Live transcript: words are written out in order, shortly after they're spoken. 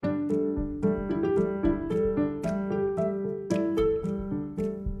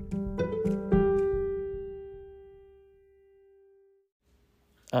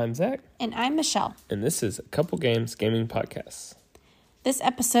I'm Zach. And I'm Michelle. And this is a Couple Games Gaming Podcast. This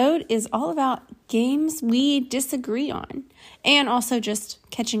episode is all about games we disagree on. And also just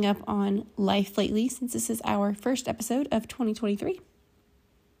catching up on life lately, since this is our first episode of 2023.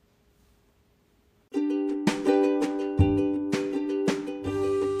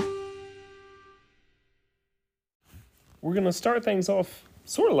 We're going to start things off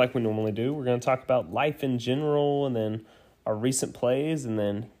sort of like we normally do. We're going to talk about life in general and then our recent plays and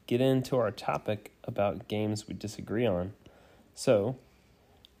then get into our topic about games we disagree on. So,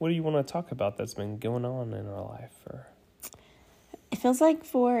 what do you want to talk about that's been going on in our life? It feels like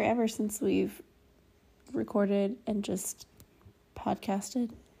forever since we've recorded and just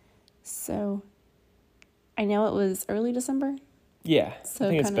podcasted. So, I know it was early December. Yeah, so I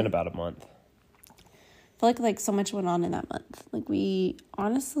think it's been about a month. I feel like so much went on in that month. Like we've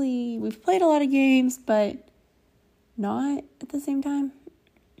played a lot of games, but not at the same time.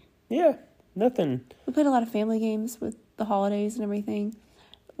 Yeah, nothing. We played a lot of family games with the holidays and everything.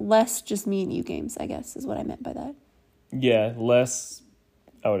 Less just me and you games, I guess, is what I meant by that. Yeah, less.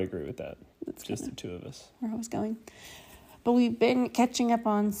 I would agree with that. That's just the two of us. Where I was going. But we've been catching up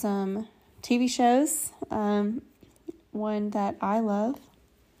on some TV shows. One that I love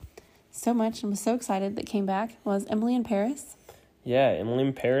so much and was so excited that came back was Emily in Paris. Yeah, Emily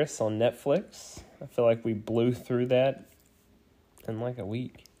in Paris on Netflix. I feel like we blew through that in like a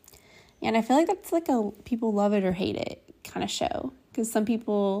week. And I feel like that's like a people love it or hate it kind of show. Because some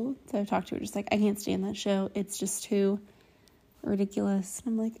people that I've talked to are just like, I can't stand that show. It's just too ridiculous.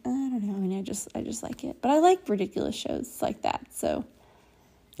 And I'm like, I don't know. I mean, I just like it. But I like ridiculous shows like that. So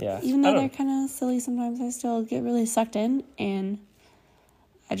yeah, even though they're kind of silly sometimes, I still get really sucked in. And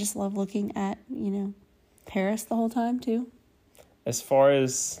I just love looking at, Paris the whole time too. As far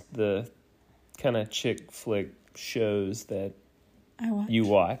as the kind of chick flick shows that you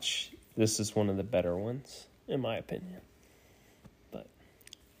watch, this is one of the better ones, in my opinion. But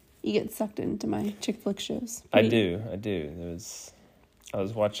you get sucked into my chick flick shows. I do. I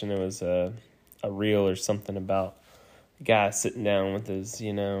was watching, it was a reel or something about a guy sitting down with his,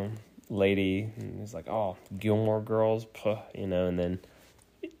 lady, and he's like, oh, Gilmore Girls, and then,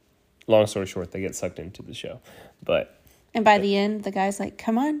 long story short, they get sucked into the show. And by the end, the guy's like,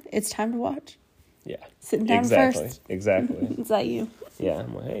 come on, it's time to watch. Yeah. Sitting down first. Exactly. Is that you? Yeah.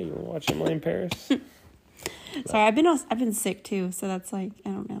 I'm like, hey, you want to watch Emily in Paris? Sorry, I've been sick too, so that's like,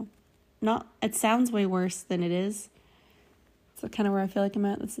 I don't know. It sounds way worse than it is. So kind of where I feel like I'm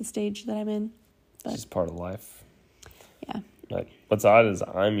at. That's the stage that I'm in. But, it's just part of life. Yeah. But what's odd is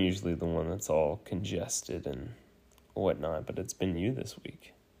I'm usually the one that's all congested and whatnot, but it's been you this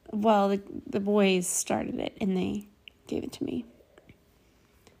week. Well, the boys started it, and they gave it to me.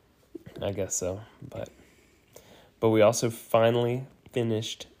 I guess so, but we also finally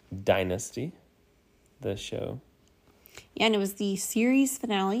finished Dynasty, the show. Yeah, and it was the series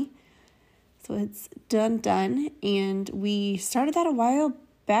finale, so it's done, and we started that a while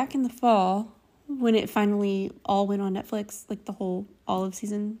back in the fall when it finally all went on Netflix, like all of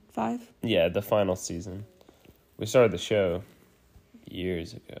season 5. Yeah, the final season. We started the show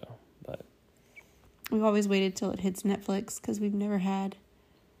years ago, but we've always waited till it hits Netflix because we've never had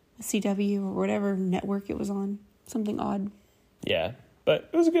a CW or whatever network it was on. Something odd. Yeah, but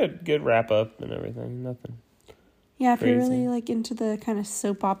it was a good wrap up and everything. Nothing. Yeah, if you're really like into the kind of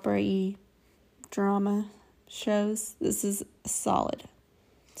soap opera-y drama shows, this is solid.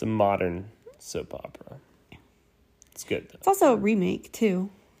 It's a modern soap opera. It's good though. It's also a remake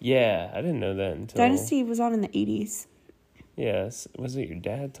too. Yeah, I didn't know that until Dynasty was on in the 80s. Yes. Was it your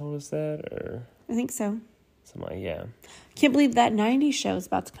dad told us that, or? I think so. Somebody, yeah. Can't believe that 90s show is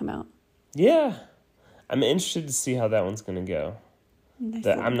about to come out. Yeah. I'm interested to see how that one's going to go.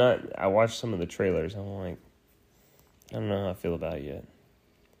 I watched some of the trailers. I'm like, I don't know how I feel about it yet.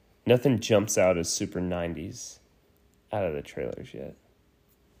 Nothing jumps out as super 90s out of the trailers yet.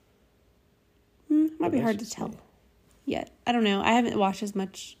 Might be hard to tell yet. I don't know. I haven't watched as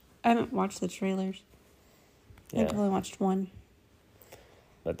much. I haven't watched the trailers. Yeah. I've only watched one.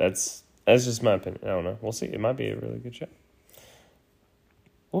 But that's just my opinion. I don't know. We'll see. It might be a really good show.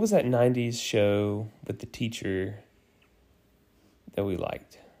 What was that 90s show with the teacher that we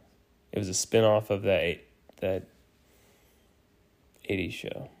liked? It was a spinoff of that 80s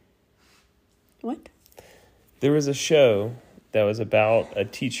show. What? There was a show that was about a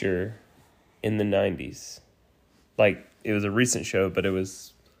teacher in the 90s. Like, it was a recent show, but it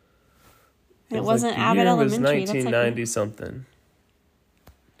was... It wasn't Abbott Elementary. It was 1990 something.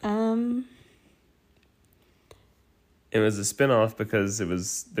 It was a spinoff because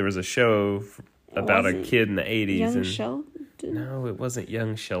there was a show about a kid in the 80s. Young Sheldon? No, it wasn't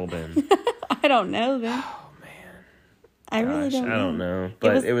young Sheldon. I don't know then. Oh, man. I really Gosh, don't know. I don't know.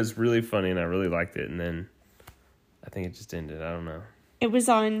 But it was really funny, and I really liked it. And then I think it just ended. I don't know. It was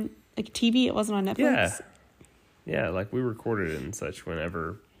on like TV. It wasn't on Netflix. Yeah, like we recorded it and such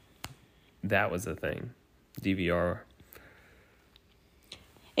whenever that was a thing. DVR.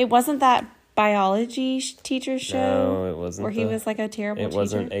 It wasn't that biology teacher's show. No, it wasn't. Where he was like a terrible teacher. It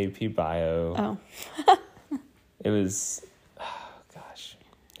wasn't AP Bio. Oh. It was, oh gosh,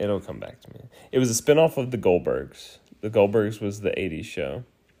 it'll come back to me. It was a spinoff of The Goldbergs. The Goldbergs was the 80s show,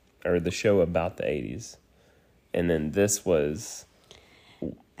 or the show about the 80s. And then this was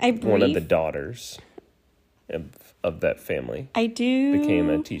one of the daughters of that family. I do became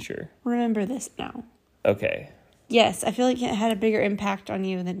a teacher. Remember this now. Okay. Yes, I feel like it had a bigger impact on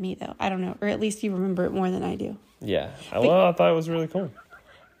you than me, though. I don't know. Or at least you remember it more than I do. Yeah. Well, I thought it was really cool. No.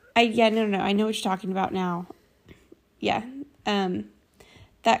 I know what you're talking about now. Yeah.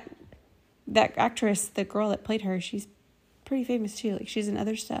 That actress, the girl that played her, she's pretty famous too. Like, she's in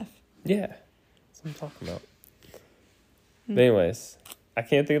other stuff. Yeah. That's what I'm talking about. But anyways, I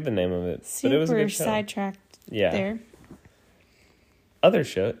can't think of the name of it. But it was a good show. Sidetracked there. Other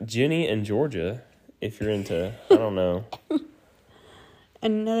show, Jenny and Georgia, if you're into, I don't know.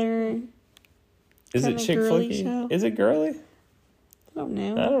 Another Is it chick flicky? Show? Is it girly? I don't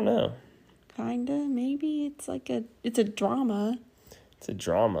know. I don't know. Kinda, maybe. It's a drama. It's a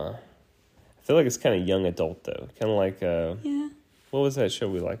drama. I feel like it's kind of young adult, though. Kind of like, yeah. What was that show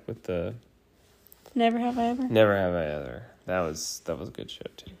we liked with the... Never Have I Ever? Never Have I Ever. That was a good show,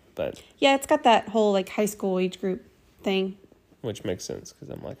 too. But yeah, it's got that whole, like, high school age group thing. Which makes sense, because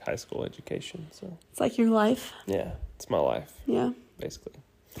I'm, like, high school education, so... It's like your life. Yeah, it's my life. Yeah. Basically.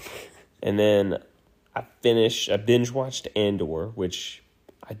 And then I binge-watched Andor, which...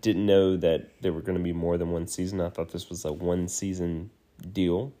 I didn't know that there were going to be more than one season. I thought this was a one-season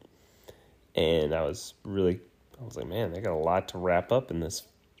deal. And I was like, man, they got a lot to wrap up in this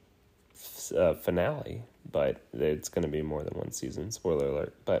finale. But it's going to be more than one season. Spoiler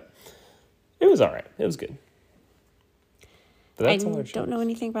alert. But it was all right. It was good. But that's all I don't know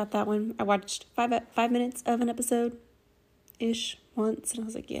anything about that one. I watched 5 minutes of an episode-ish once. And I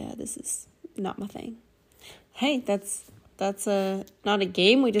was like, yeah, this is not my thing. Hey, that's not a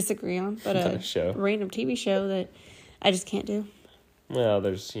game we disagree on, but a show. Random TV show that I just can't do. Well,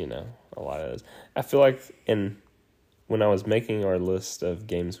 there's, a lot of those. I feel like when I was making our list of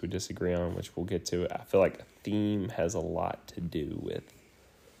games we disagree on, which we'll get to, I feel like a theme has a lot to do with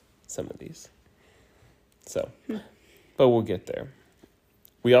some of these. So, but we'll get there.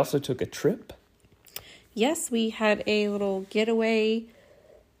 We also took a trip. Yes, we had a little getaway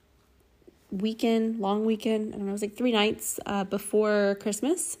long weekend. I don't know, it was like 3 nights before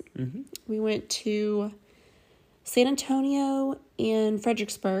Christmas. Mm-hmm. We went to San Antonio and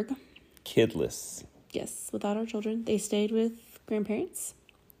Fredericksburg. Kidless. Yes, without our children. They stayed with grandparents.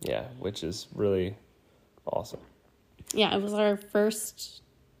 Yeah, which is really awesome. Yeah, it was our first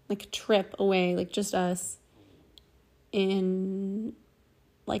trip away, just us, in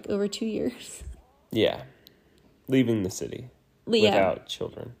over 2 years. Yeah, leaving the city. Without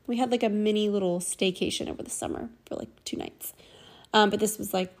children. We had a mini little staycation over the summer for 2 nights. But this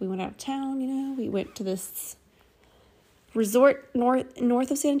was we went out of town, we went to this resort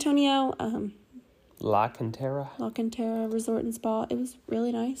north of San Antonio. La Cantera Resort and Spa. It was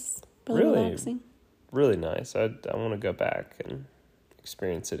really nice. Really relaxing. Really nice. I want to go back and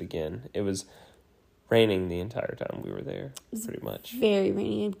experience it again. It was raining the entire time we were there, pretty much. Very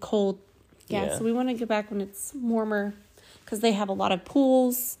rainy and cold. Yeah. So we want to go back when it's warmer, because they have a lot of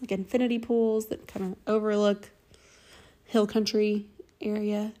pools, infinity pools that kind of overlook hill country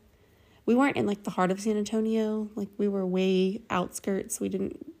area. We weren't in the heart of San Antonio. We were way outskirts. We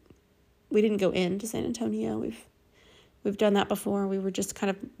didn't go into San Antonio. We've done that before. We were just kind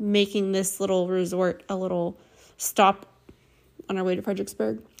of making this little resort a little stop on our way to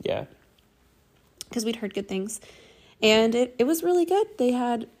Fredericksburg. Yeah. Because we'd heard good things. And it was really good. They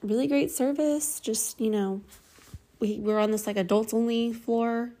had really great service. Just, we were on this adults only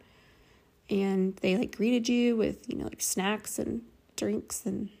floor, and they greeted you with snacks and drinks,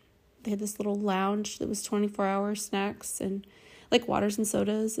 and they had this little lounge that was 24-hour snacks and waters and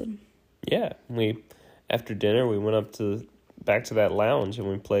sodas. And yeah, after dinner we went back to that lounge and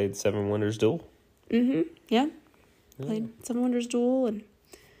we played Seven Wonders Duel. Yeah. Played Seven Wonders Duel, and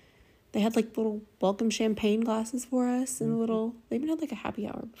they had little welcome champagne glasses for us, and they even had a happy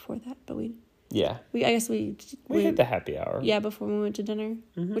hour before that, but we hit the happy hour. Yeah, before we went to dinner,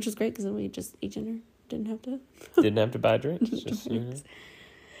 which was great because then we just ate dinner. Didn't have to buy drinks.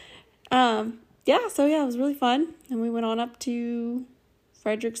 it was really fun. And we went on up to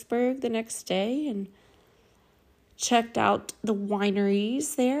Fredericksburg the next day and checked out the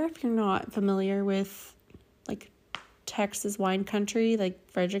wineries there. If you're not familiar with like Texas wine country, like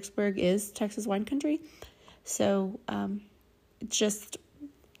Fredericksburg is Texas wine country. So it's just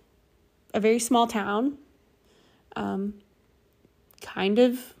a very small town, kind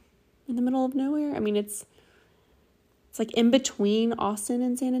of in the middle of nowhere. I mean, it's like in between Austin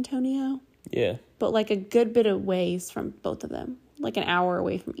and San Antonio. Yeah. But like a good bit of ways from both of them, like an hour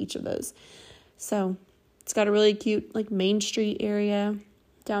away from each of those. So it's got a really cute like Main Street area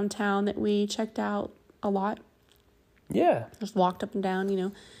downtown that we checked out a lot. Yeah. Just walked up and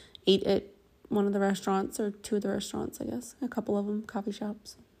down, ate at one of the restaurants or two of the restaurants, I guess. A couple of them, coffee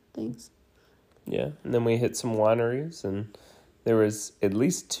shops, things. Yeah. And then we hit some wineries, and there was at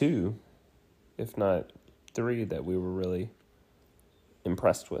least 2, if not 3, that we were really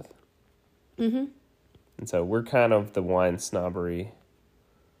impressed with. Mm-hmm. And so we're kind of the wine snobby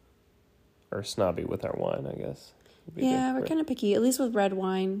with our wine, I guess. Yeah, we're kind of picky. At least with red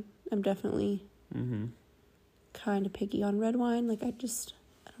wine, I'm definitely mm-hmm. kind of picky on red wine. Like, I don't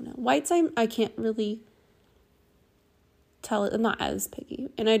know. Whites, I can't really tell it. I'm not as picky.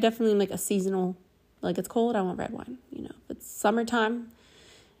 And I definitely am like a seasonal, like it's cold, I want red wine. If it's summertime,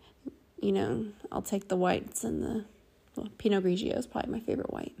 I'll take the whites and Pinot Grigio is probably my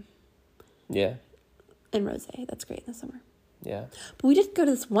favorite white. Yeah. And rosé, that's great in the summer. Yeah. But we did go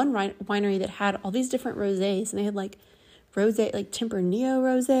to this one winery that had all these different rosés, and they had like rosé, like Tempranillo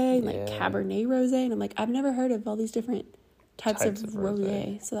rosé, and like Cabernet rosé, and I'm like, I've never heard of all these different types of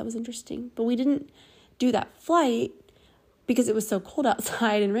rosé, so that was interesting. But we didn't do that flight because it was so cold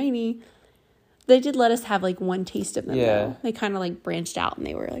outside and rainy. They did let us have like one taste of them though. They kind of like branched out, and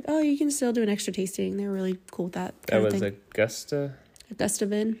they were like, oh, you can still do an extra tasting. They were really cool with that. That was Augusta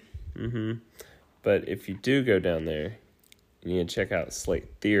Vin. Mm-hmm. But if you do go down there, you need to check out Slate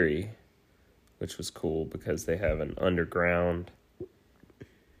Theory, which was cool because they have an underground,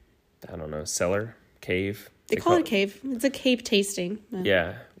 I don't know, cellar, cave. They call it a cave. It's a cave tasting.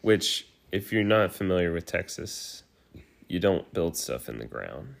 Yeah, which if you're not familiar with Texas, you don't build stuff in the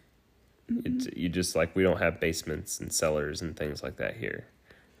ground. Mm-hmm. You just we don't have basements and cellars and things like that here.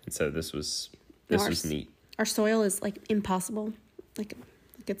 And so this was neat. Our soil is like impossible. Like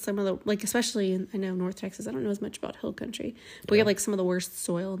it's some of the, especially in, I know North Texas, I don't know as much about hill country, but we have some of the worst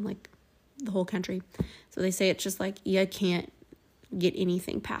soil in the whole country. So they say it's just you can't get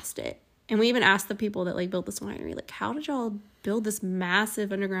anything past it. And we even asked the people that built this winery, how did y'all build this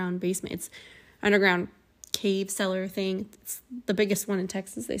massive underground basement? It's underground cave cellar thing. It's the biggest one in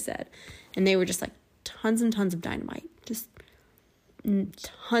Texas, they said. And they were just tons and tons of dynamite, just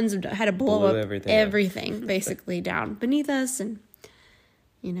tons of, had to blow up everything basically down beneath us. And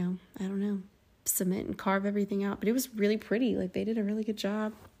I don't know, cement and carve everything out. But it was really pretty. They did a really good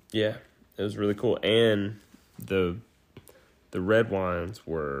job. Yeah, it was really cool. And the red wines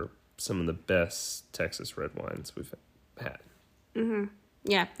were some of the best Texas red wines we've had. Mm-hmm.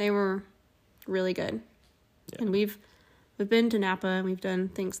 Yeah, they were really good. Yeah. And we've been to Napa, and we've done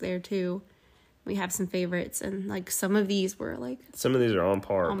things there too. We have some favorites, and some of these were some of these are on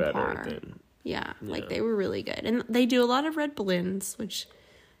par better than. Yeah, they were really good. And they do a lot of red blends, which,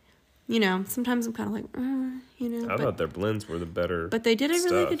 sometimes I'm kind of I thought their blends were the better. But they did a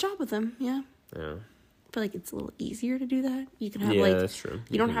really good job with them, yeah. Yeah. I feel it's a little easier to do that. You can have that's true.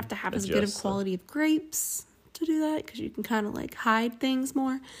 You don't have to have as good of quality of grapes to do that, because you can kind of hide things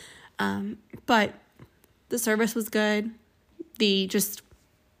more. But the service was good. The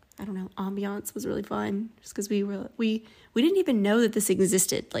ambiance was really fun, just because we didn't even know that this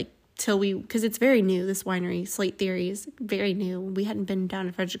existed because it's very new. This winery, Slate Theory, is very new. We hadn't been down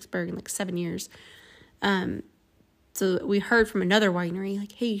in Fredericksburg in 7 years. So we heard from another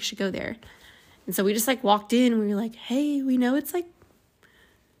winery, hey, you should go there. And so we just walked in, and we were hey, we know it's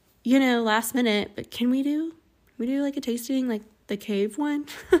last minute, but can we do a tasting, the cave one?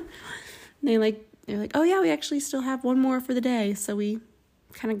 And they're oh yeah, we actually still have one more for the day. So we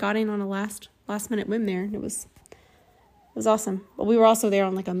kind of got in on a last minute whim there, and it was awesome. But we were also there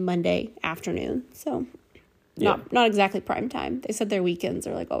on a Monday afternoon, so not exactly prime time. They said their weekends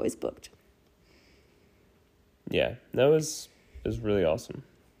are always booked. Yeah, that was really awesome.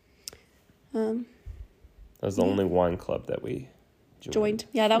 That was the only wine club that we joined.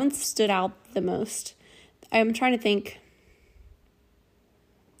 Yeah, that one stood out the most. I'm trying to think.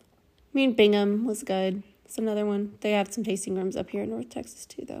 Bingham was good. It's another one. They have some tasting rooms up here in North Texas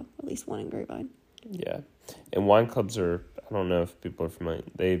too, though. At least one in Grapevine. Yeah. And wine clubs are, I don't know if people are familiar.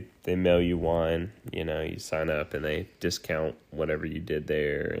 They mail you wine. You sign up and they discount whatever you did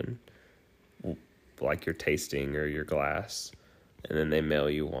there. And like your tasting or your glass, and then they mail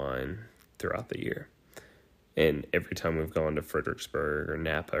you wine throughout the year. And every time we've gone to Fredericksburg or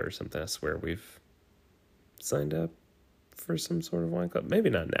Napa or something, I swear we've signed up for some sort of wine club. Maybe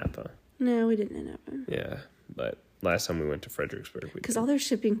not Napa. No, we didn't end up. Yeah, but last time we went to Fredericksburg, because all their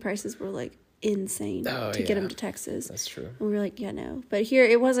shipping prices were like insane to get them to Texas. That's true. And we were like, yeah, no. But here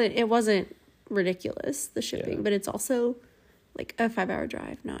it wasn't ridiculous, the shipping, but it's also like a 5-hour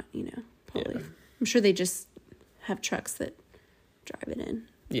drive, not, probably. Yeah. I'm sure they just have trucks that drive it in,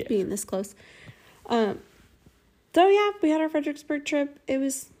 being this close. So yeah, we had our Fredericksburg trip. It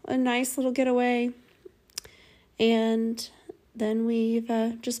was a nice little getaway. And then we've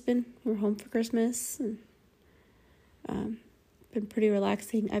we're home for Christmas and been pretty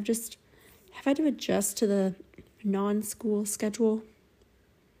relaxing. I've had to adjust to the non-school schedule.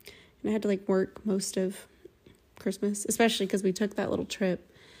 And I had to work most of Christmas, especially because we took that little trip.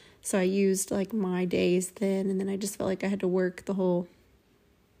 So I used my days then, and then I just felt like I had to work the whole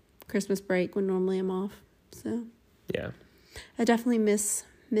Christmas break when normally I'm off. So yeah, I definitely miss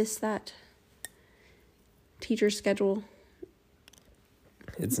that teacher schedule.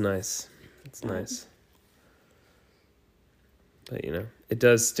 It's nice. It's nice. But, it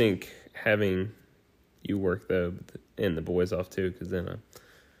does stink having you work, though, and the boys off, too, because then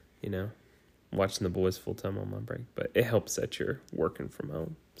I'm, watching the boys full-time on my break. But it helps that you're working from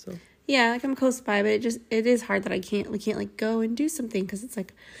home, so. Yeah, I'm close by, but it is hard that we can't, go and do something, because it's I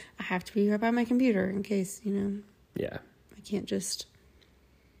have to be right by my computer in case, Yeah. I can't just,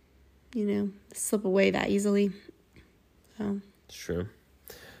 slip away that easily. So. It's true.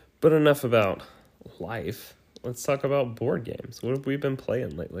 But enough about life. Let's talk about board games. What have we been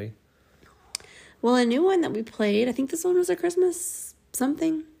playing lately? Well, a new one that we played, I think this one was a Christmas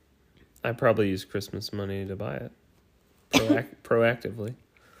something. I probably used Christmas money to buy it. Proactively.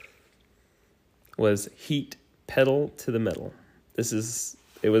 Was Heat Pedal to the Metal.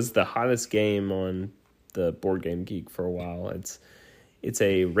 It was the hottest game on the Board Game Geek for a while. It's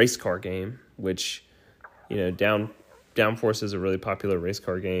a race car game, which, Downforce is a really popular race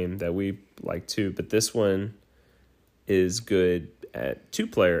car game that we like too, but this one is good at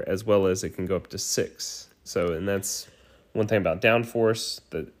 2-player as well as it can go up to 6. So, and that's one thing about Downforce,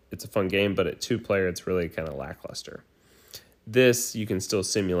 that it's a fun game, but at 2-player it's really kind of lackluster. This, you can still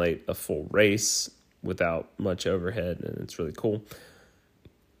simulate a full race without much overhead, and it's really cool.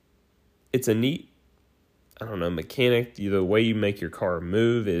 It's a neat, mechanic. The way you make your car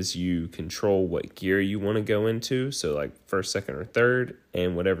move is you control what gear you want to go into. So first, second, or third,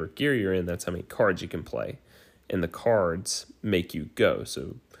 and whatever gear you're in, that's how many cards you can play. And the cards make you go.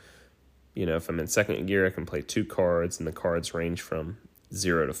 So, if I'm in second gear, I can play 2 cards, and the cards range from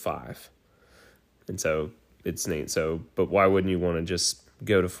 0 to 5. And so it's neat. So, but why wouldn't you want to just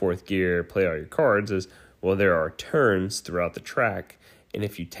go to 4th gear, play all your cards? There are turns throughout the track, and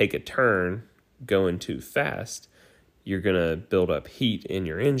if you take a turn going too fast, you're going to build up heat in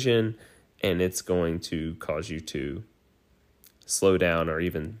your engine, and it's going to cause you to slow down or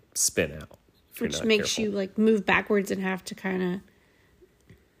even spin out. Which makes you move backwards and have to kind of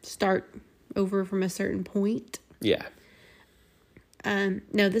start over from a certain point. Yeah. No,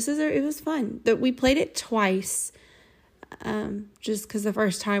 it was fun. We played it twice. Just because the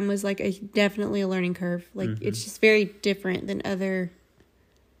first time was definitely a learning curve. It's just very different than other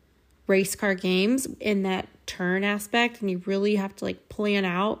race car games in that turn aspect, and you really have to plan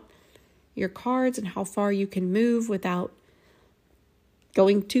out your cards and how far you can move without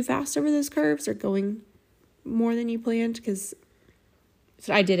going too fast over those curves or going more than you planned. Because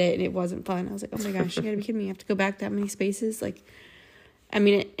I did it and it wasn't fun. I was like, oh my gosh, you gotta be kidding me! I have to go back that many spaces. The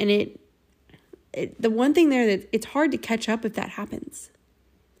one thing there that it's hard to catch up if that happens.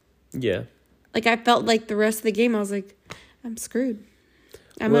 Yeah. I felt the rest of the game, I was like, I'm screwed.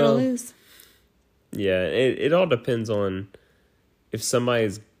 I'm going to lose. Yeah, it all depends on if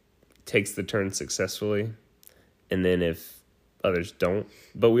somebody takes the turn successfully, and then if others don't.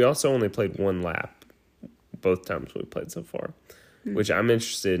 But we also only played 1 lap both times we played so far, which I'm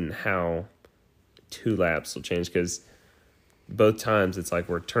interested in how 2 laps will change, because both times it's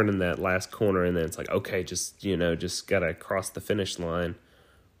we're turning that last corner, and then it's okay, just got to cross the finish line.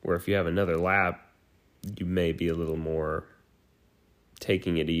 Where if you have another lap, you may be a little more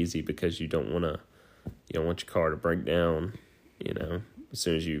taking it easy, because you don't want your car to break down, as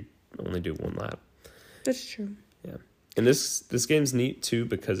soon as you only do 1 lap. That's true. Yeah. And this game's neat too,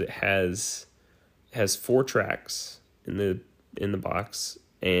 because it has 4 tracks in the box,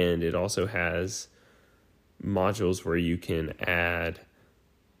 and it also has modules where you can add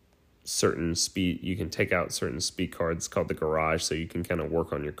certain speed. You can take out certain speed cards called the garage, so you can kind of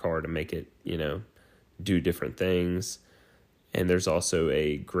work on your car to make it, do different things. And there's also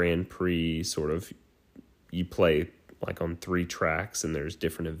a Grand Prix sort of, you play like on 3 tracks and there's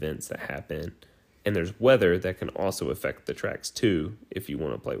different events that happen. And there's weather that can also affect the tracks too, if you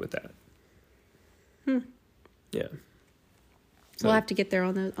want to play with that. Yeah. So, we'll have to get there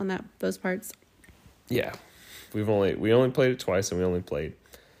on those parts. Yeah. We only played it twice, and we only played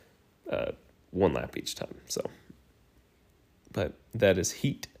 1 lap each time. So, but that is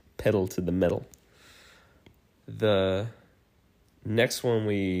Heat, Pedal to the Metal. The next one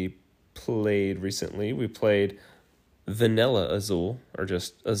we played recently, we played Vanilla Azul, or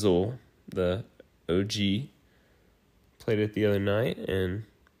just Azul, the OG. Played it the other night, and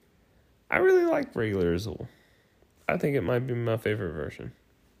I really like regular Azul. I think it might be my favorite version.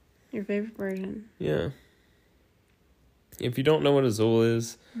 Your favorite version? Yeah. If you don't know what Azul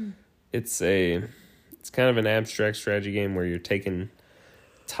is, it's kind of an abstract strategy game where you're taking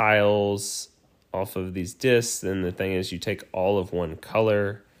tiles off of these discs, and the thing is you take all of one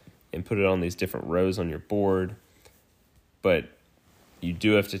color and put it on these different rows on your board, but you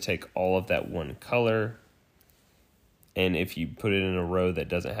do have to take all of that one color, and if you put it in a row that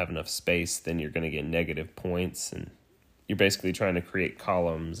doesn't have enough space, then you're going to get negative points, and you're basically trying to create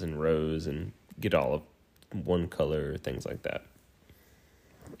columns and rows and get all of one color, things like that.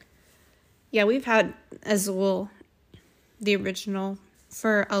 Yeah, we've had Azul, the original,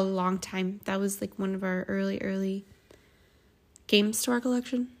 for a long time. That was like one of our early games to our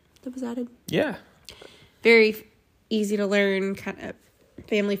collection that was added. Yeah. Very easy to learn, kind of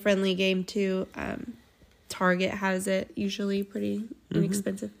family-friendly game too. Target has it, usually pretty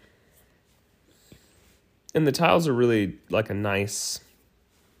inexpensive. And the tiles are really like a nice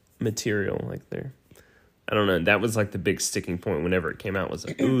material. Like I don't know, that was like the big sticking point whenever it came out, was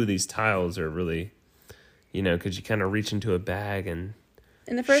like, ooh, these tiles are really, because you kind of reach into a bag and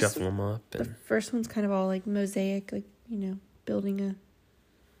the first, shuffle them up. The first one's kind of all like mosaic, like, building a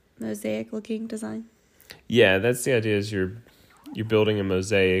mosaic looking design. Yeah, that's the idea, is you're building a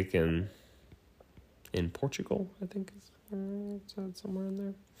mosaic in Portugal, I think it's somewhere in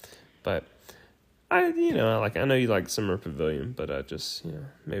there. But I know you like Summer Pavilion, but I just,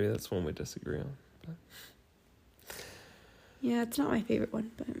 maybe that's one we disagree on. But. Yeah, it's not my favorite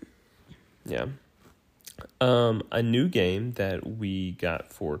one, but yeah. A new game that we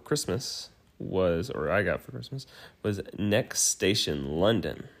got for Christmas I got for Christmas was Next Station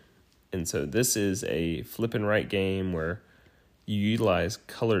London. And so this is a flip and write game where you utilize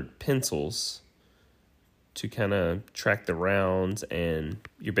colored pencils to kind of track the rounds, and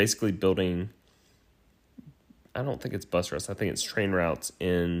you're basically building, I don't think it's bus routes, I think it's train routes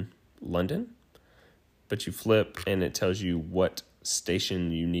in London, but you flip and it tells you what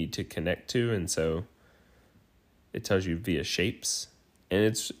station you need to connect to, and so it tells you via shapes, and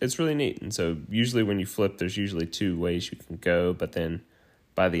it's really neat. And so usually when you flip, there's usually 2 ways you can go, but then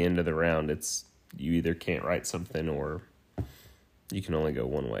by the end of the round, you either can't write something or you can only go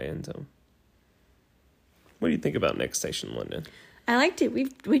one way. And so, what do you think about Next Station London? I liked it.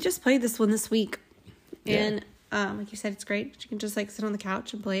 We just played this one this week, and Yeah. Like you said, it's great. You can just like sit on the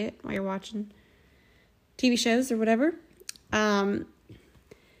couch and play it while you're watching TV shows or whatever.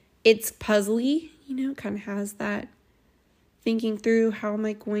 It's puzzly, kind of has that thinking through, how am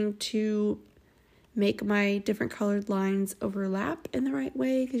I going to make my different colored lines overlap in the right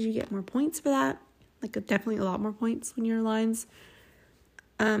way, because you get more points for that. Like definitely a lot more points when your lines,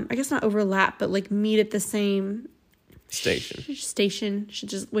 I guess not overlap, but like meet at the same station,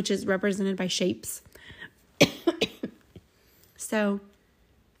 which is represented by shapes. So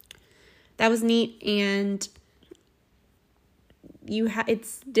that was neat, and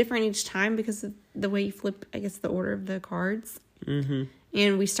it's different each time because of the way you flip, I guess, the order of the cards. Mm-hmm.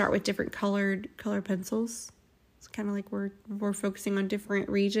 And we start with different color pencils. It's kind of like we're focusing on different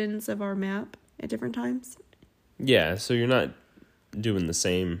regions of our map at different times. Yeah, so you're not doing the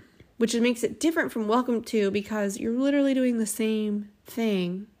same. Which makes it different from Welcome To, because you're literally doing the same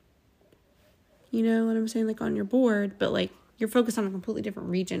thing. You know what I'm saying? Like on your board, but like you're focused on a completely different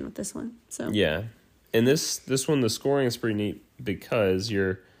region with this one. So yeah. And this one, the scoring is pretty neat, because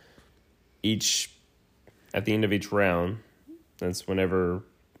you're at the end of each round, that's whenever,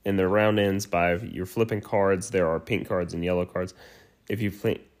 and the round ends by, you're flipping cards, there are pink cards and yellow cards. If you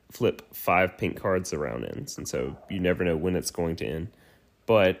flip 5 pink cards, the round ends. And so you never know when it's going to end.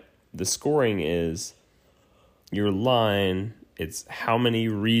 But the scoring is your line, it's how many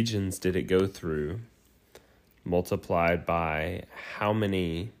regions did it go through, multiplied by how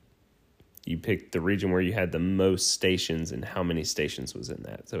many, you picked the region where you had the most stations and how many stations was in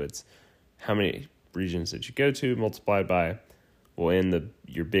that. So it's how many regions did you go to multiplied by, well, in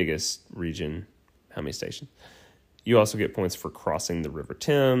your biggest region, how many stations. You also get points for crossing the River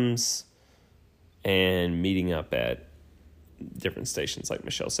Thames and meeting up at different stations, like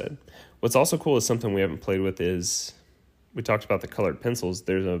Michelle said. What's also cool is something we haven't played with is, we talked about the colored pencils.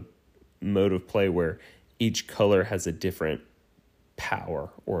 There's a mode of play where each color has a different power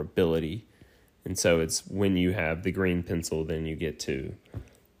or ability. And so it's when you have the green pencil, then you get to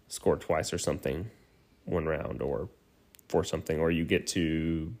score twice or something one round, or for something, or you get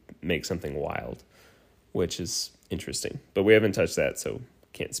to make something wild, which is interesting. But we haven't touched that, so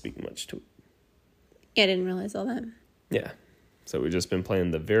can't speak much to it. Yeah, I didn't realize all that. Yeah. So we've just been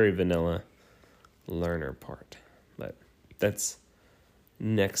playing the very vanilla learner part. But that's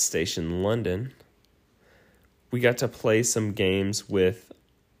next station, London. We got to play some games with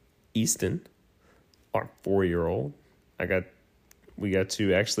Easton, our 4-year-old. We got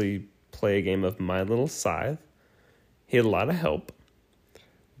to actually play a game of My Little Scythe. He had a lot of help,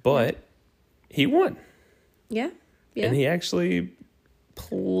 but he won. Yeah. And he actually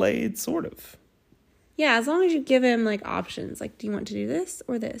played sort of. Yeah, as long as you give him like options, like, do you want to do this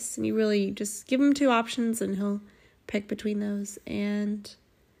or this? And you really just give him 2 options and he'll pick between those. And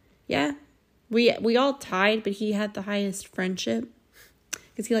yeah, we all tied, but he had the highest friendship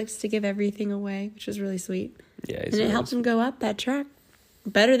because he likes to give everything away, which was really sweet. Yeah, and it helped him go up that track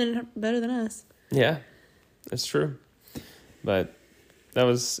better than us. Yeah, that's true. But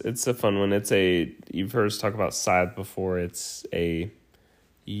it's a fun one. You've heard us talk about Scythe before. It's a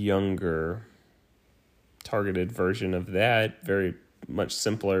younger targeted version of that, very much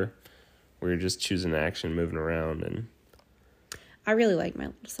simpler, where you're just choosing action, moving around. And I really like My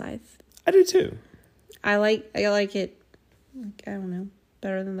Little Scythe. I do too. I like it, like, I don't know,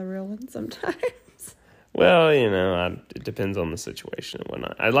 better than the real one sometimes. Well, it depends on the situation and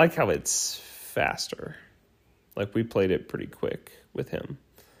whatnot. I like how it's faster. Like, we played it pretty quick with him.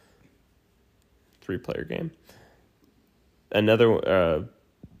 3-player game. Another,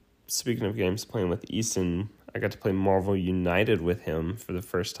 speaking of games playing with Easton, I got to play Marvel United with him for the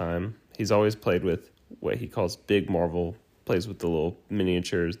first time. He's always played with what he calls Big Marvel, plays with the little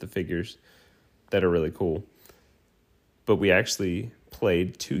miniatures, the figures that are really cool. But we actually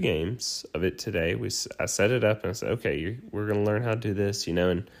played 2 games of it today. I set it up and I said, okay, we're going to learn how to do this,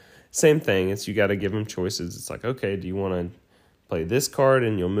 and same thing. It's you got to give them choices. It's like, okay, do you want to play this card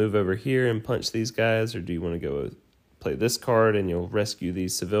and you'll move over here and punch these guys, or do you want to go play this card and you'll rescue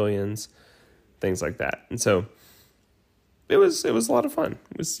these civilians, things like that. And so it was a lot of fun.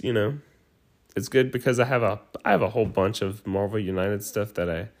 It was, it's good because I have a whole bunch of Marvel United stuff that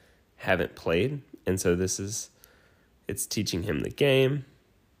I haven't played, and so it's teaching him the game,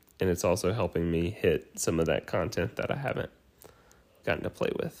 and it's also helping me hit some of that content that I haven't gotten to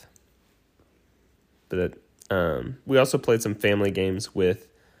play with. But we also played some family games with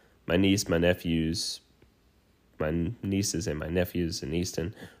my nieces and my nephews in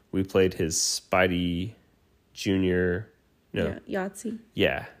Easton. We played his Spidey Junior. No, Yahtzee.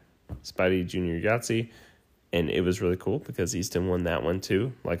 Yeah, Spidey Junior Yahtzee, and it was really cool because Easton won that one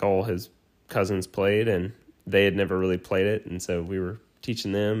too. Like, all his cousins played, and they had never really played it, and so we were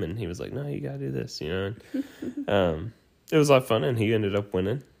teaching them, and he was like, "No, you gotta do this," And, it was a lot of fun, and he ended up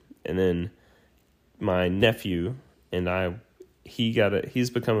winning. And then my nephew and he's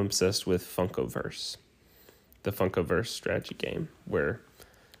become obsessed with Funkoverse, the Funkoverse strategy game, where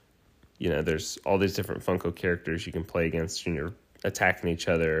there's all these different Funko characters you can play against, and you're attacking each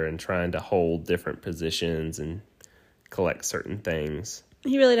other and trying to hold different positions and collect certain things.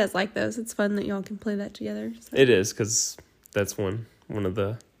 He really does like those. It's fun that y'all can play that together. So. It is, because that's one of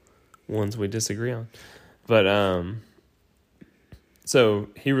the ones we disagree on. But so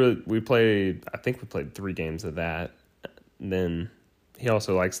we played 3 games of that. And then he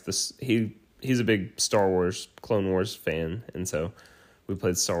also likes this. He's a big Star Wars, Clone Wars fan, and so we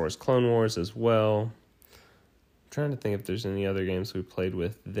played Star Wars Clone Wars as well. I'm trying to think if there's any other games we played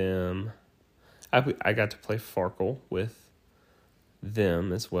with them. I got to play Farkle with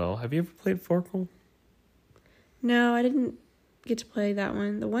them as well. Have you ever played Farkle? No, I didn't get to play that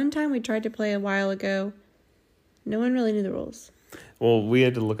one. The one time we tried to play a while ago, no one really knew the rules. Well, we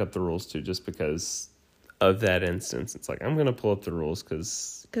had to look up the rules too, just because of that instance. It's like, I'm going to pull up the rules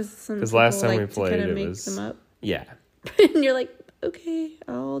because last time we played, it was them up. Yeah. And you're like, okay,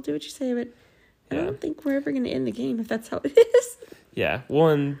 I'll do what you say, but I don't think we're ever going to end the game if that's how it is. Yeah.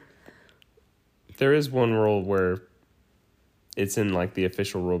 There is one rule where it's in like the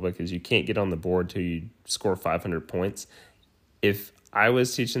official rule book, is you can't get on the board till you score 500 points. If I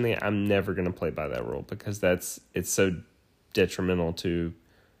was teaching I'm never going to play by that rule, because it's so detrimental to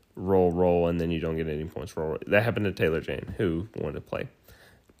roll, and then you don't get any points. Roll. That happened to Taylor Jane, who wanted to play.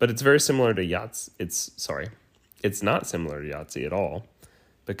 But it's very similar to Yahtzee. It's not similar to Yahtzee at all,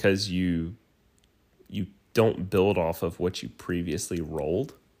 because you don't build off of what you previously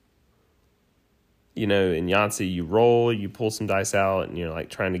rolled. In Yahtzee, you roll, you pull some dice out, and you're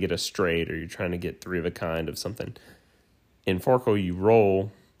like trying to get a straight, or you're trying to get 3 of a kind of something. In Farkle, you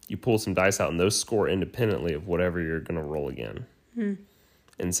roll, you pull some dice out, and those score independently of whatever you're going to roll again.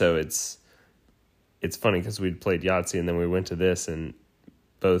 And so it's funny because we'd played Yahtzee, and then we went to this, and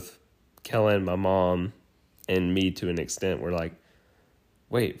both Kellen, my mom, and me to an extent were like,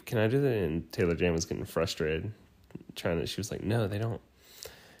 wait, can I do that? And Taylor Jane was getting frustrated. She was like, no, they don't.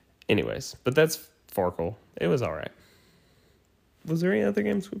 Anyways, but that's Farkle. It was all right. Was there any other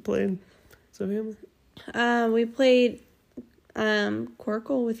games we played, Sophia? We played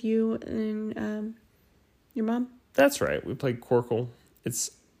Quirkle with you and your mom. That's right. We played Quirkle.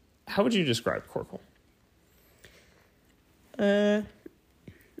 How would you describe Quirkle?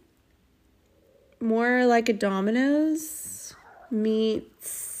 More like a Domino's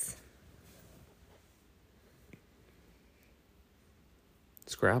meets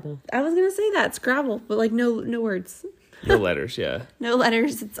Scrabble? I was gonna say that Scrabble, but like no words. No letters, yeah. No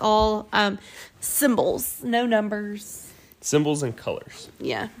letters. It's all symbols, no numbers. Symbols and colors.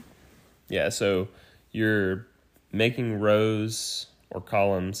 Yeah. Yeah, so you're making rows or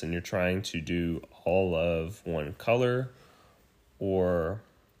columns, and you're trying to do all of one color, or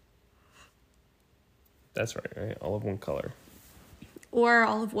that's right? All of one color. Or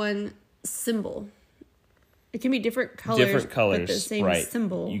all of one symbol. It can be different colors, but the same right.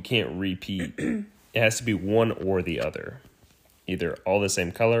 symbol. You can't repeat. It has to be one or the other. Either all the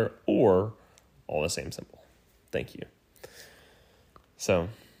same color or all the same symbol. Thank you. So,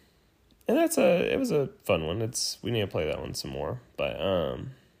 and it was a fun one. We need to play that one some more. But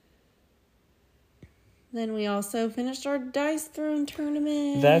then we also finished our Dice Throne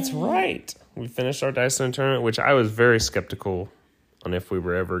tournament. That's right. We finished our Dice Throne tournament, which I was very skeptical on if we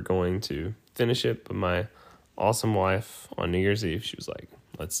were ever going to finish it. But my awesome wife on New Year's Eve, she was like,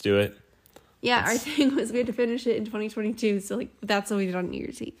 let's do it. Yeah, our thing was we had to finish it in 2022. So like that's what we did on New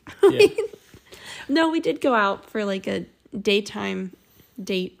Year's Eve. Yeah. No, we did go out for like a daytime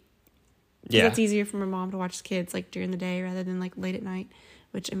date. Yeah. It's easier for my mom to watch kids like during the day rather than like late at night,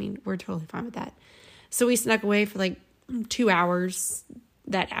 which I mean, we're totally fine with that. So we snuck away for like 2 hours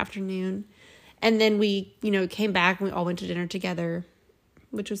that afternoon. And then we, came back and we all went to dinner together,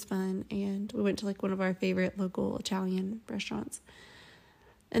 which was fun. And we went to like one of our favorite local Italian restaurants.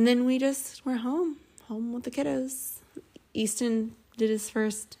 And then we just were home with the kiddos. Easton did his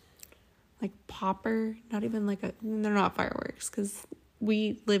first like popper, not even like they're not fireworks because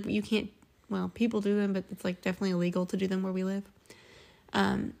people do them, but it's like definitely illegal to do them where we live.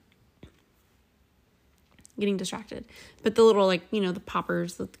 Getting distracted. But the little the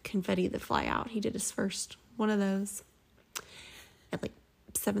poppers, the confetti that fly out, he did his first one of those at like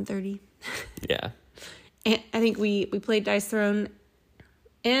 7:30. Yeah. And I think we played Dice Throne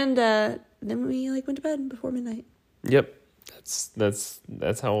and then we went to bed before midnight. Yep.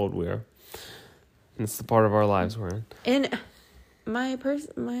 That's how old we are. It's the part of our lives we're in. And my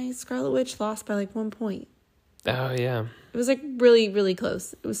Scarlet Witch lost by 1 point. Oh yeah. It was really, really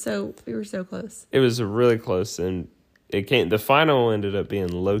close. We were so close. It was really close, and the final ended up being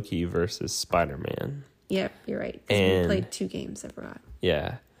Loki versus Spider-Man. Yep, you're right. And we played 2 games, I forgot.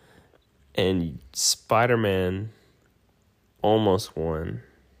 Yeah. And Spider-Man almost won,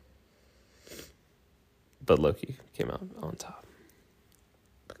 but Loki came out on top.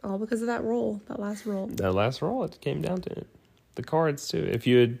 All because of that last roll. That last roll, it came down to it. The cards too. If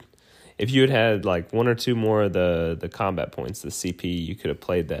you had 1 or 2 more of the combat points, the CP, you could have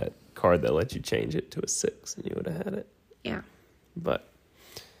played that card that let you change it to a 6, and you would have had it. Yeah. But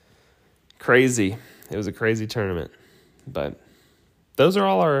crazy. It was a crazy tournament. But those are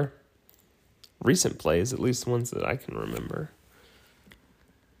all our recent plays, at least the ones that I can remember.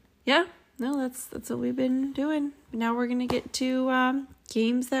 Yeah. No, that's what we've been doing. Now we're gonna get to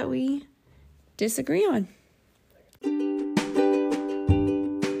games that we disagree on.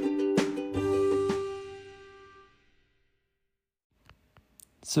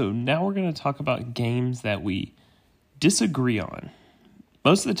 So now we're going to talk about games that we disagree on.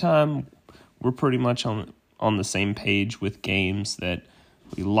 Most of the time, we're pretty much on the same page with games that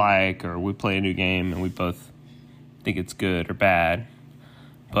we like, or we play a new game and we both think it's good or bad.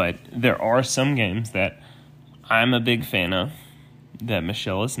 But there are some games that I'm a big fan of that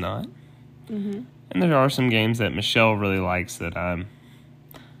Michelle is not. Mm-hmm. And there are some games that Michelle really likes that I'm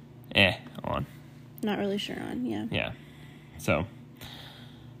on. Not really sure on, yeah. Yeah. So...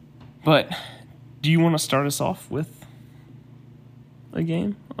 But do you want to start us off with a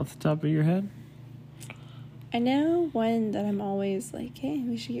game off the top of your head? I know one that I'm always like, hey,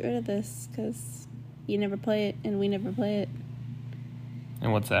 we should get rid of this because you never play it and we never play it.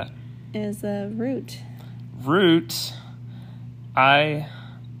 And what's that? Is Root. Root. I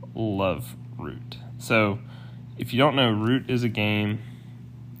love Root. So, if you don't know, Root is a game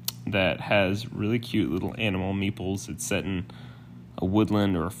that has really cute little animal meeples. It's set in a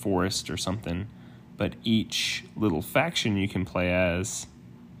woodland or a forest or something. But each little faction you can play as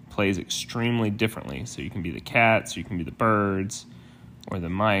plays extremely differently. So you can be the cats, you can be the birds, or the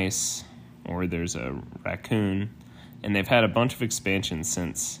mice, or there's a raccoon. And they've had a bunch of expansions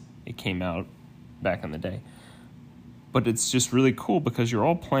since it came out back in the day. But it's just really cool because you're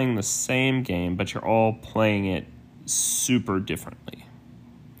all playing the same game, but you're all playing it super differently.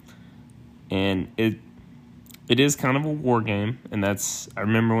 And it is kind of a war game, and I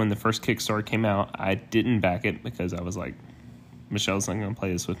remember when the first Kickstarter came out, I didn't back it because I was like, Michelle's not going to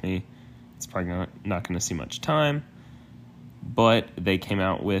play this with me. It's probably not going to see much time. But they came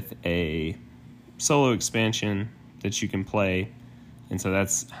out with a solo expansion that you can play, and so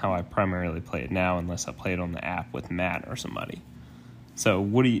that's how I primarily play it now, unless I play it on the app with Matt or somebody. So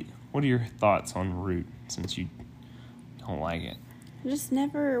what are your thoughts on Root, since you don't like it? I just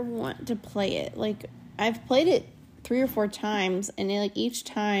never want to play it. Like, I've played it 3 or 4 times, and like each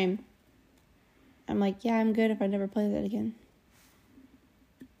time, I'm like, yeah, I'm good if I never play that again.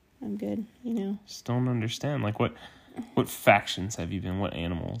 I'm good, you know. Just don't understand. Like, what factions have you been? What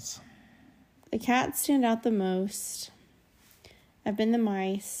animals? The cats stand out the most. I've been the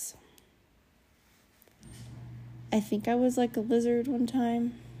mice. I think I was like a lizard one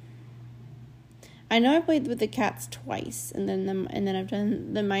time. I know I played with the cats twice, and then I've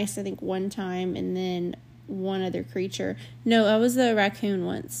done the mice I think one time, and then one other creature. No, I was the raccoon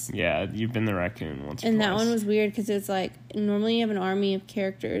once. Yeah, you've been the raccoon once. And or twice. that one was weird because it's like normally you have an army of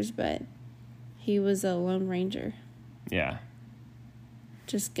characters, but he was a lone ranger. Yeah.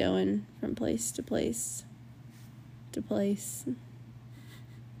 Just going from place to place to place.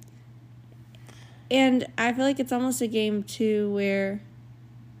 And I feel like it's almost a game too where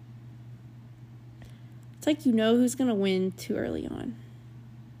it's like you know who's gonna win too early on.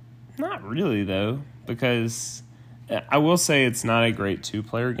 Not really, though, because I will say it's not a great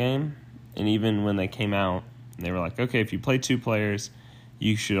 2-player game. And even when they came out, they were like, okay, if you play 2 players,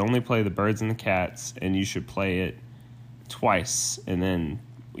 you should only play the birds and the cats, and you should play it twice, and then,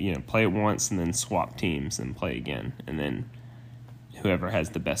 play it once, and then swap teams and play again. And then whoever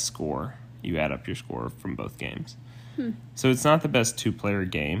has the best score, you add up your score from both games. So it's not the best 2-player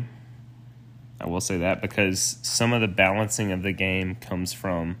game. I will say that, because some of the balancing of the game comes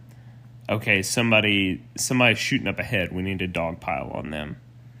from, okay, somebody's shooting up ahead, we need a dog pile on them.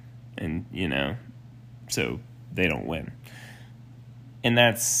 And, so they don't win. And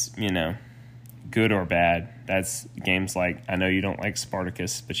that's, good or bad. That's games like, I know you don't like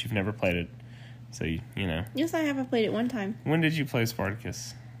Spartacus, but you've never played it. So, Yes, I have. I played it one time. When did you play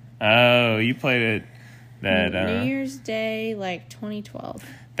Spartacus? Oh, you played it that... New Year's Day, 2012.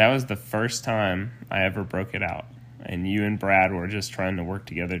 That was the first time I ever broke it out. And you and Brad were just trying to work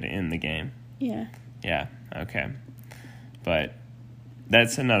together to end the game. Yeah. Yeah, okay. But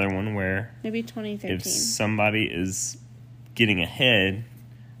that's another one where... Maybe 2013. If somebody is getting ahead,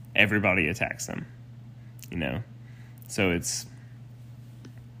 everybody attacks them. So it's...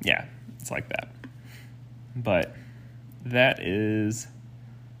 Yeah, it's like that. But that is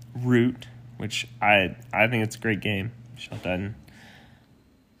Root, which I think it's a great game. Michelle Dutton.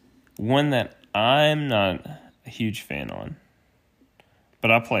 One that I'm not a huge fan on,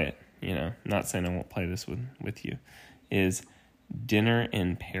 but I'll play it, not saying I won't play this with you, is Dinner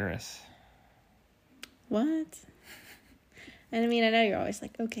in Paris. What? And I know you're always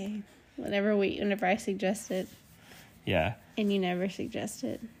like, okay, whenever I suggest it. Yeah. And you never suggest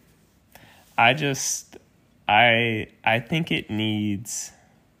it. I think it needs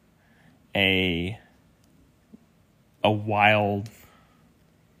a wild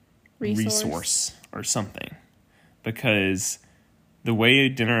resource or something, because the way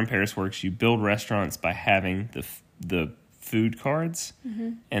Dinner in Paris works, you build restaurants by having the food cards,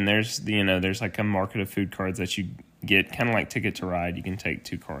 and there's like a market of food cards that you get, kind of like Ticket to Ride. You can take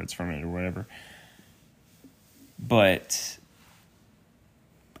 2 cards from it or whatever, but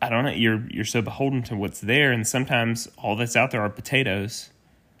I don't know, you're so beholden to what's there, and sometimes all that's out there are potatoes.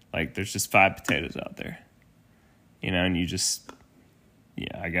 Like, there's just 5 potatoes out there, and you just,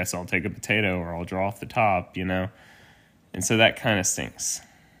 yeah, I guess I'll take a potato or I'll draw off the top, and so that kind of stinks.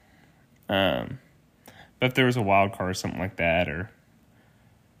 But if there was a wild card or something like that, or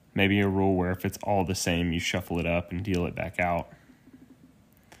maybe a rule where if it's all the same, you shuffle it up and deal it back out,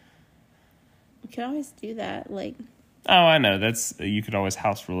 can always do that. Like, Oh, I know. You could always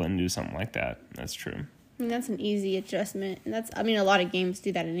house rule it and do something like that. That's true. I mean, that's an easy adjustment. And a lot of games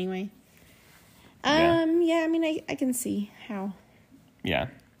do that anyway. Yeah. Yeah, I mean, I can see how. Yeah.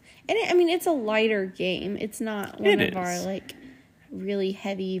 And it's a lighter game. It's not one of our, like, really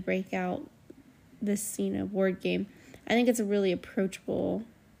heavy breakout, board game. I think it's a really approachable,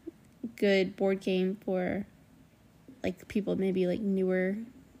 good board game for, like, people maybe, like, newer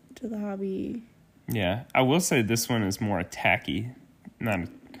to the hobby. Yeah. I will say this one is more attacky,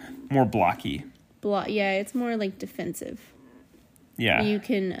 more blocky. Yeah, it's more, like, defensive. Yeah. You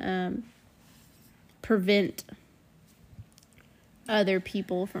can prevent other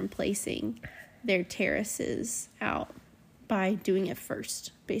people from placing their terraces out by doing it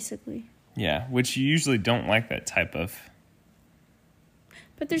first, basically. Yeah, which you usually don't like that type of.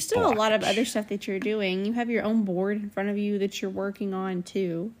 But there's still a lot of other stuff that you're doing. You have your own board in front of you that you're working on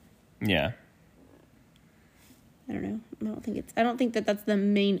too. Yeah. I don't know. I don't think that that's the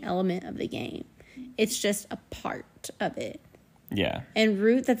main element of the game. It's just a part of it. Yeah. And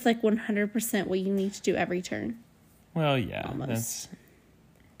root, that's like 100% what you need to do every turn. Well, yeah, Almost. That's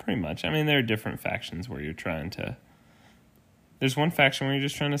pretty much. I mean, there are different factions where you're trying to. There's one faction where you're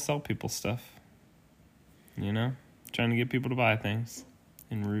just trying to sell people stuff. You know? Trying to get people to buy things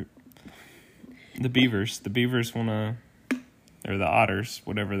in root. The beavers want to. Or the otters,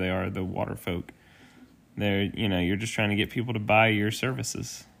 whatever they are, the water folk. You're just trying to get people to buy your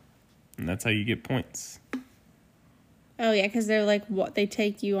services. And that's how you get points. Oh, yeah, because they're like, they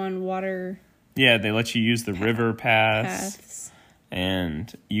take you on water. Yeah, they let you use the river paths. Paths.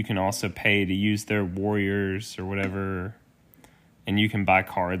 And you can also pay to use their warriors or whatever. And you can buy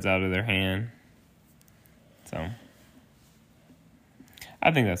cards out of their hand. So,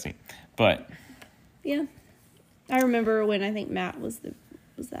 I think that's neat. But. Yeah. I remember when I think Matt was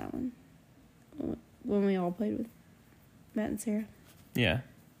that one. When we all played with Matt and Sarah. Yeah.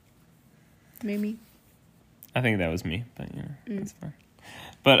 Maybe. I think that was me, but that's fine.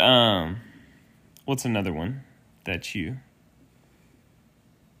 But what's another one that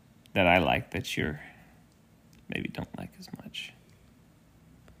I like that you're maybe don't like as much?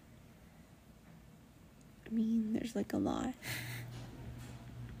 I mean, there's like a lot.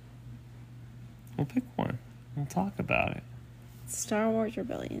 We'll pick one. We'll talk about it. Star Wars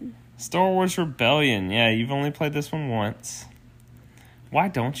Rebellion. Star Wars Rebellion. Yeah, you've only played this one once. Why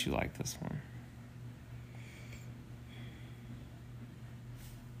don't you like this one?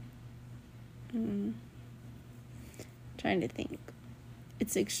 Trying to think.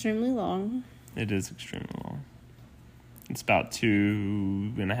 It's extremely long. It is extremely long. It's about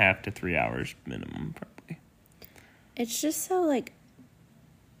 2.5 to 3 hours minimum, probably. It's just so, like,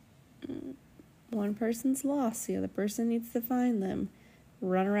 one person's lost. The other person needs to find them.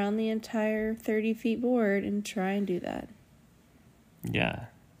 Run around the entire 30 feet board and try and do that. Yeah.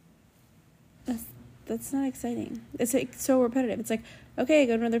 That's not exciting. It's like so repetitive. It's like, okay,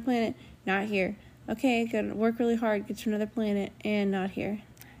 go to another planet, not here. Okay, go to work really hard, get to another planet, and not here.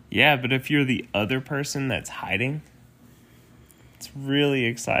 Yeah, but if you're the other person that's hiding, it's really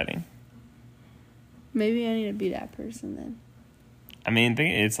exciting. Maybe I need to be that person then. I mean,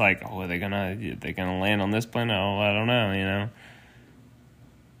 it's like, oh, are they gonna land on this planet? Oh, I don't know,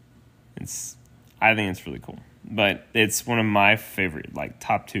 I think it's really cool. But it's one of my favorite, like,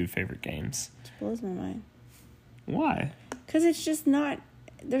 top 2 favorite games. It blows my mind. Why? Because it's just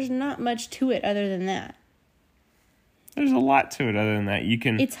there's not much to it other than that. There's a lot to it other than that.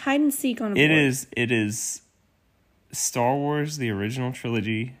 It's hide and seek on a board. It is Star Wars, the original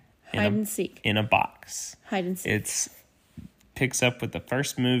trilogy. Hide and seek. In a box. Hide and seek. It picks up with the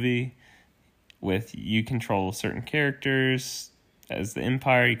first movie with you control certain characters as the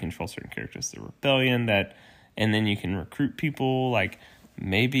Empire, you control certain characters as the Rebellion, and then you can recruit people, like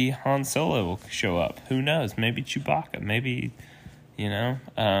maybe Han Solo will show up. Who knows? Maybe Chewbacca. Maybe, I don't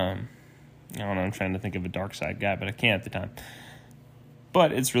know, I'm trying to think of a dark side guy, but I can't at the time.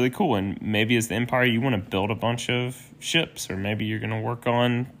 But it's really cool, and maybe as the Empire you want to build a bunch of ships, or maybe you're going to work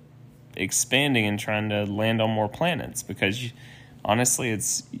on expanding and trying to land on more planets, because honestly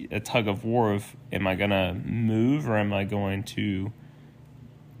it's a tug of war of, am I going to move or am I going to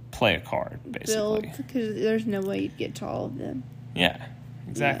play a card, basically? Build, because there's no way you'd get to all of them. Yeah,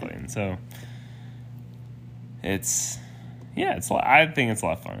 exactly. Yeah. And so I think it's a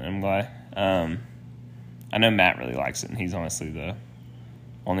lot of fun. I'm glad. I know Matt really likes it, and he's honestly the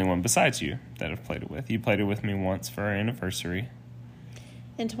only one besides you that I've played it with. You played it with me once for our anniversary.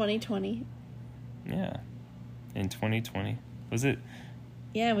 In 2020. Yeah. In 2020. Was it?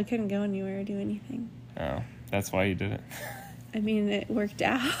 Yeah, we couldn't go anywhere or do anything. Oh, that's why you did it. I mean, it worked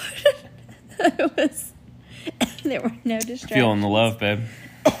out. There were no distractions. Feeling the love, babe.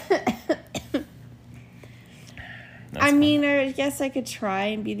 I mean, I guess I could try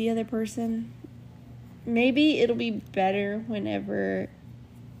and be the other person. Maybe it'll be better whenever,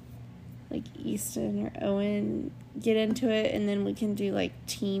 like, Easton or Owen get into it, and then we can do, like,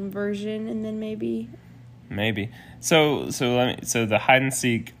 team version, and then maybe. So the hide and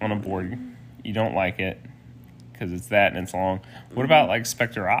seek on a board, you don't like it because it's that and it's long. What about, like,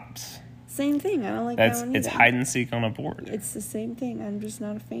 Spectre Ops? Same thing. I don't like that one either. It's hide and seek on a board. It's the same thing. I'm just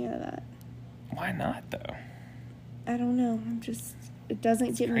not a fan of that. Why not, though? I don't know. It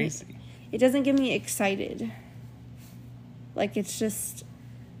doesn't get crazy. It doesn't get me excited. Like, it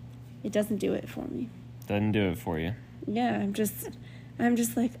doesn't do it for me. Doesn't do it for you. Yeah, I'm just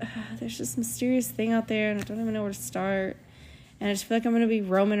like, there's this mysterious thing out there, and I don't even know where to start. And I just feel like I'm going to be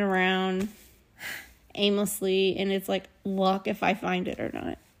roaming around aimlessly, and it's like luck if I find it or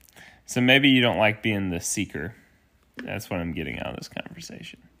not. So maybe you don't like being the seeker. That's what I'm getting out of this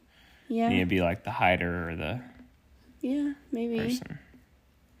conversation. Yeah. You need to be like the hider or the maybe. person.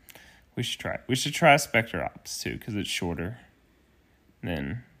 We should try Spectre Ops too, because it's shorter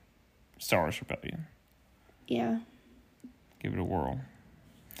than Star Wars Rebellion. Yeah. Give it a whirl.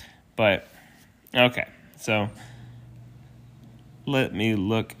 But, okay. So, let me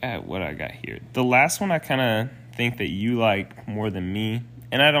look at what I got here. The last one I kind of think that you like more than me,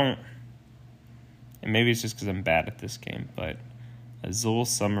 and I don't, and maybe it's just because I'm bad at this game, but Azul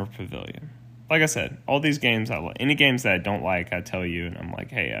Summer Pavilion. Like I said, all these games I like. Any games that I don't like, I tell you, and I'm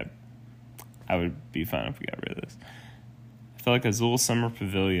like, hey, I would be fine if we got rid of this. I feel like Azul Summer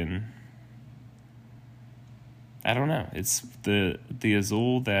Pavilion, I don't know. It's the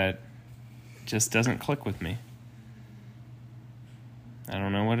Azul that just doesn't click with me. I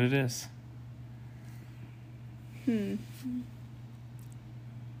don't know what it is. Do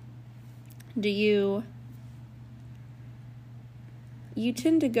you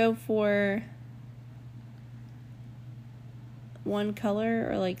tend to go for one color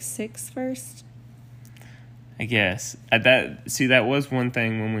or like 6 first? I guess. That was one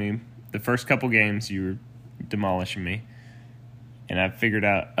thing when the first couple games you were demolishing me. And I figured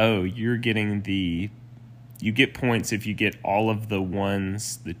out, you're getting you get points if you get all of the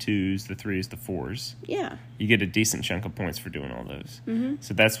 1s, the 2s, the 3s, the 4s. Yeah. You get a decent chunk of points for doing all those. Mm-hmm.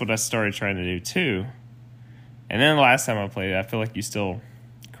 So that's what I started trying to do too. And then the last time I played it, I feel like you still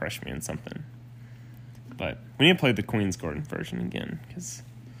crushed me in something. But we need to play the Queen's Garden version again, because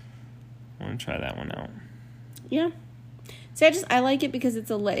I want to try that one out. Yeah. See, I like it because it's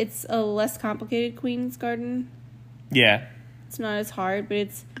a less complicated Queen's Garden. Yeah. It's not as hard, but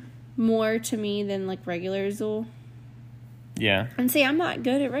it's more to me than like regular Azul. Yeah. And see, I'm not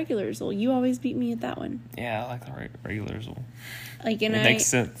good at regular Azul. You always beat me at that one. Yeah, I like the regular Azul. Like, and it makes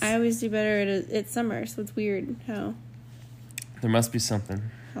sense. I always do better at summer, so it's weird how there must be something.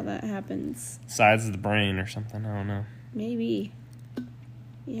 How that happens. Sides of the brain or something. I don't know. Maybe.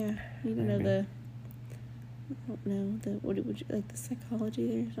 Yeah. You don't know the. I don't know the. What would you like the psychology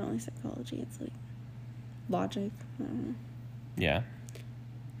there? It's not only psychology. It's like logic. I don't know. Yeah.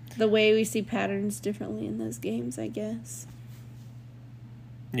 The way we see patterns differently in those games, I guess.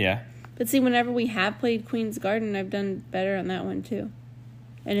 Yeah. But see, whenever we have played Queen's Garden, I've done better on that one too,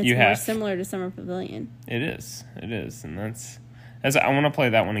 and it's more similar to Summer Pavilion. It is, and that's I want to play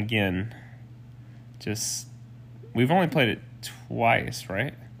that one again. Just we've only played it twice,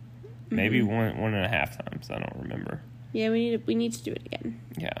 right? Mm-hmm. Maybe one and a half times. I don't remember. Yeah, we need to do it again.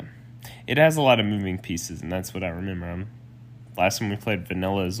 Yeah, it has a lot of moving pieces, and that's what I remember. Last time we played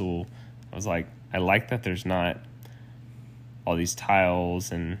Vanilla Azul, I was like, I like that there's not all these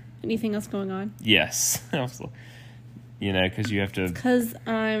tiles and anything else going on. Yes, because you have to. Because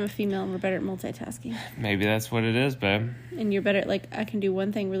I'm a female and we're better at multitasking. Maybe that's what it is, babe. And you're better at, like, I can do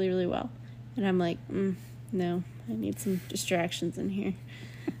one thing really, really well, and I'm like, no, I need some distractions in here.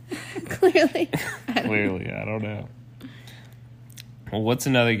 Clearly. I don't know. Well, what's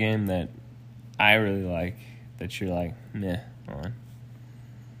another game that I really like that you're like, meh on?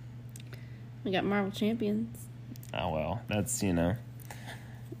 We got Marvel Champions. Oh, well, that's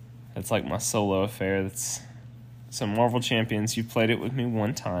like my solo affair. That's some Marvel Champions. You played it with me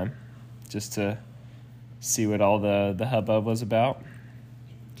one time just to see what all the hubbub was about.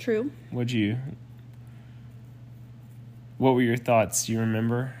 True. What were your thoughts? Do you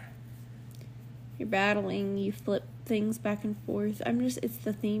remember? You're battling, you flip things back and forth. It's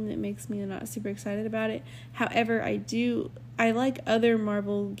the theme that makes me not super excited about it. However, I like other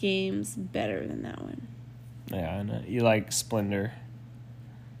Marvel games better than that one. Yeah, I know. You like Splendor.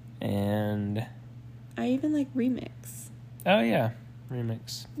 And I even like Remix. Oh, yeah.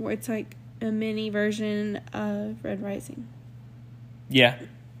 Remix. Where it's like a mini version of Red Rising. Yeah.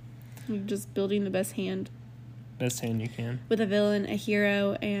 You're just building the best hand. Best hand you can. With a villain, a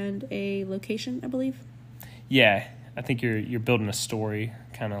hero, and a location, I believe. Yeah. I think you're building a story,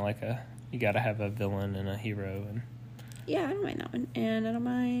 kind of like you got to have a villain and a hero. And yeah, I don't mind that one. And I don't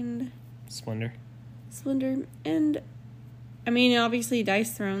mind... Splendor. And, I mean, obviously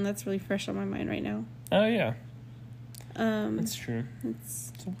Dice Throne, that's really fresh on my mind right now. Oh, yeah. That's true.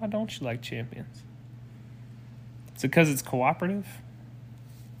 It's... So why don't you like Champions? Is it because it's cooperative?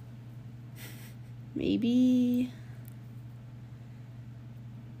 Maybe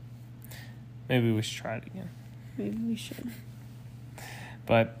we should try it again. Maybe we should.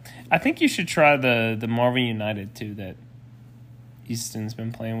 But I think you should try the Marvel United too that Easton's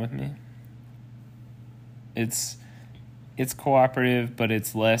been playing with me. It's cooperative, but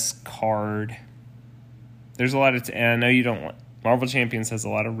it's less card. There's a lot of... and I know you don't want... Marvel Champions has a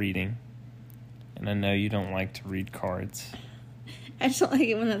lot of reading. And I know you don't like to read cards. I just don't like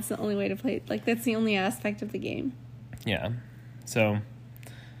it when that's the only way to play it. Like, that's the only aspect of the game. Yeah. So,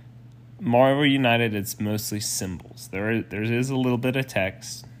 Marvel United, it's mostly symbols. There is a little bit of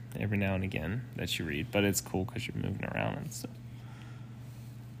text every now and again that you read, but it's cool because you're moving around and stuff.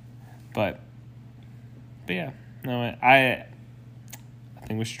 But yeah. No, I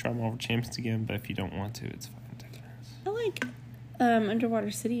think we should try Marvel Champions again, but if you don't want to, it's fine. I like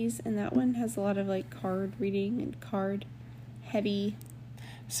Underwater Cities, and that one has a lot of, like, card reading and card heavy.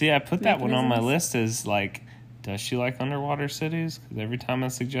 See, I put that one on my list as, like, does she like Underwater Cities? Because every time I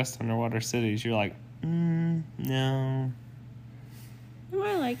suggest Underwater Cities, you're like, no. Oh,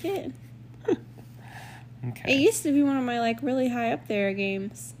 I like it. Okay. It used to be one of my, like, really high up there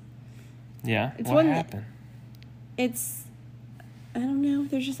games. Yeah? It's what happened? It's... I don't know.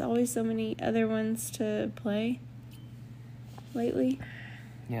 There's just always so many other ones to play lately.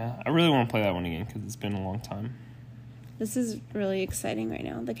 Yeah, I really want to play that one again because it's been a long time. This is really exciting right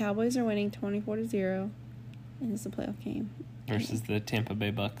now. The Cowboys are winning 24-0, and it's a playoff game. Versus the Tampa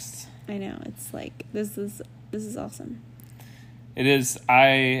Bay Bucks. I know. It's like, this is awesome. It is.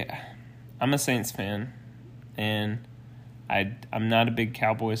 I'm a Saints fan, and I'm not a big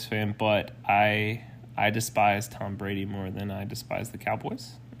Cowboys fan, but I despise Tom Brady more than I despise the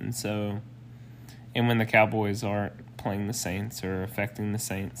Cowboys. And when the Cowboys aren't playing the Saints or affecting the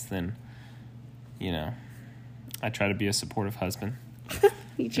Saints, then, you know, I try to be a supportive husband.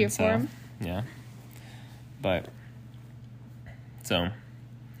 You cheer for him? Yeah. But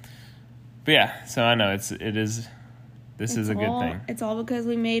yeah, so I know this is a good thing. It's all because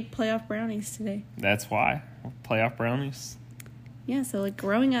we made playoff brownies today. That's why. Playoff brownies. Yeah, so, like,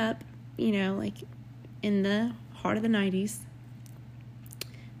 growing up, you know, like, in the heart of the 90s,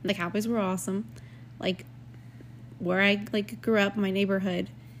 the Cowboys were awesome. Like, where I, like, grew up, my neighborhood,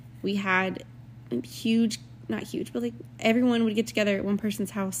 we had huge, not huge, but, like, everyone would get together at one person's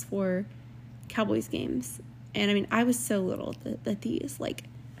house for Cowboys games. And, I mean, I was so little that these, like,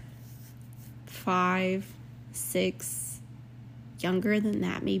 5, 6, younger than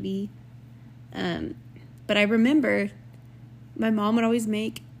that, maybe. But I remember my mom would always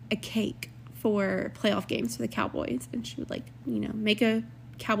make a cake for playoff games for the Cowboys. And she would, like, you know, make a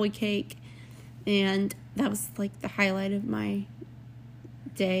cowboy cake. And that was, like, the highlight of my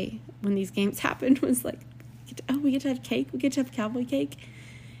day when these games happened, was, like, we get to have cake? We get to have cowboy cake?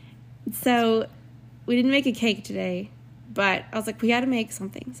 So we didn't make a cake today, but I was like, we got to make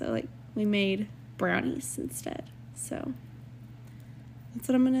something. So, like, we made brownies instead. So that's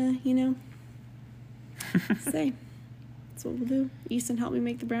what I'm going to, you know, say. That's what we'll do. Easton helped me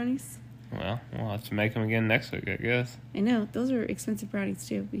make the brownies. Well, we'll have to make them again next week, I guess. I know. Those are expensive brownies,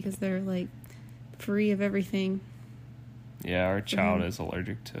 too, because they're, like, free of everything. Yeah, our child is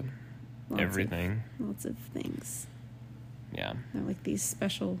allergic to everything. Lots of things. Yeah. They're, like, these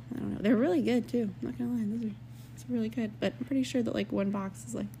special, I don't know. They're really good, too. I'm not going to lie. It's really good. But I'm pretty sure that, like, one box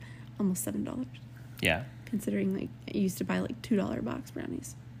is, like, almost $7. Yeah. Considering, like, I used to buy, like, $2 box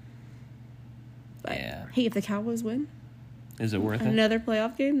brownies. But, yeah. Hey, if the Cowboys win... Is it worth another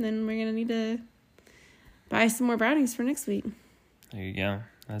playoff game, then we're going to need to buy some more brownies for next week. There you go.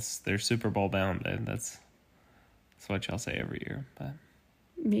 They're Super Bowl bound, babe. That's what y'all say every year. But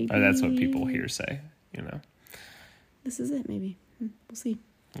maybe. Or that's what people here say, you know. This is it, maybe. We'll see.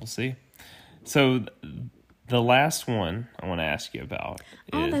 We'll see. So the last one I want to ask you about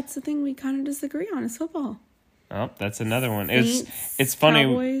that's the thing we kind of disagree on, is football. Oh, that's another one. Saints, It's funny.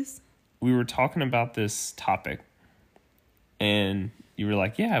 Cowboys. We were talking about this topic, and you were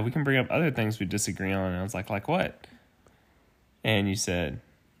like, yeah, we can bring up other things we disagree on. And I was like what? And you said,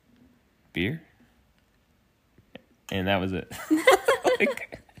 beer? And that was it.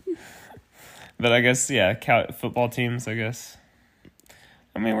 But I guess, yeah, football teams, I guess.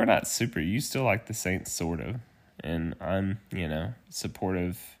 I mean, we're not super. You still like the Saints, sort of. And I'm,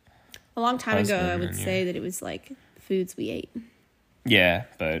 supportive. A long time ago, I would husband, say that it was like foods we ate. Yeah,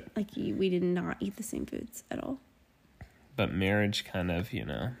 but Like we did not eat the same foods at all. but marriage kind of,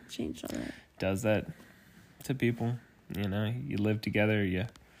 Changed all that. does that to people. You live together, you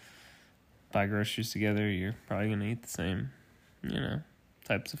buy groceries together, you're probably going to eat the same,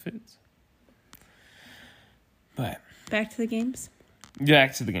 types of foods. But Back to the games.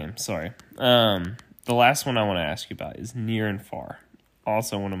 back to the game, sorry. The last one I want to ask you about is Near and Far.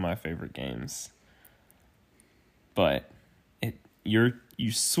 Also one of my favorite games. But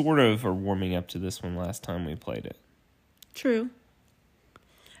you sort of are warming up to this one last time we played it. True.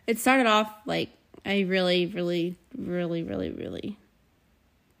 It started off like I really, really, really, really, really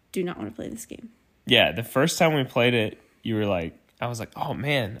do not want to play this game. Yeah, the first time we played it, you were like, I was like, oh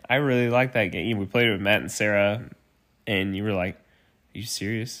man, I really like that game. We played it with Matt and Sarah, and you were like, are you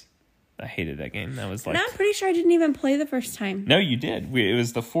serious? I hated that game. That was like... No, I'm pretty sure I didn't even play the first time. No, you did. It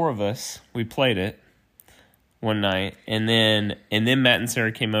was the four of us. We played it one night, and then Matt and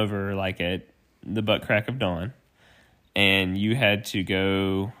Sarah came over like at the butt crack of dawn, and you had to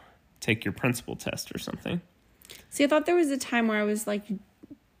go take your principal test or something. See, I thought there was a time where I was like,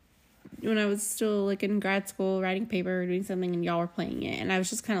 when I was still like in grad school, writing a paper or doing something, and y'all were playing it, and I was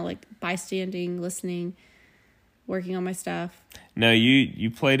just kind of like bystanding, listening, working on my stuff. No,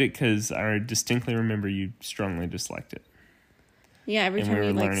 you played it because I distinctly remember you strongly disliked it. Yeah, every time we you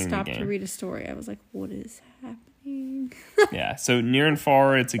were like learning the stopped to game. read a story, I was like, what is happening? Yeah, so Near and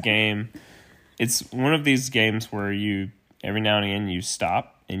Far, it's a game. It's one of these games where you, every now and again, you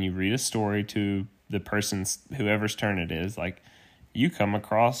stop and you read a story to the person's, whoever's turn it is. Like, you come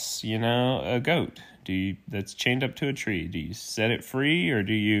across, a goat that's chained up to a tree. Do you set it free, or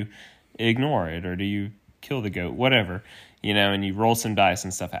do you ignore it, or do you kill the goat? Whatever, and you roll some dice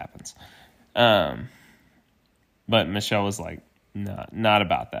and stuff happens. But Michelle was like, not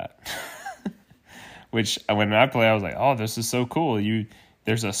about that. Which, when I play, I was like, oh, this is so cool.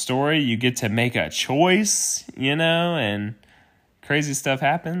 There's a story, you get to make a choice, and crazy stuff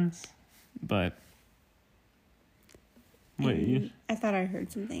happens. But I thought I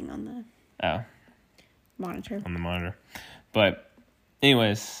heard something on the monitor. On the monitor. But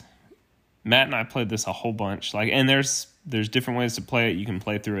anyways, Matt and I played this a whole bunch. And there's different ways to play it. You can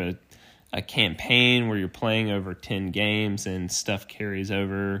play through a campaign where you're playing over 10 games and stuff carries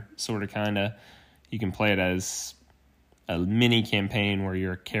over, sort of, kind of. You can play it as a mini campaign where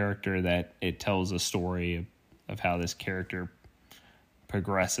you're a character that it tells a story of how this character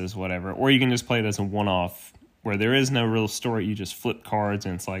progresses, whatever. Or you can just play it as a one-off where there is no real story. You just flip cards,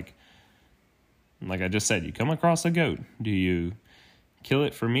 and it's like I just said, you come across a goat. Do you kill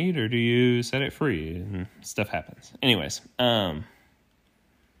it for meat, or do you set it free? And stuff happens. Anyways, but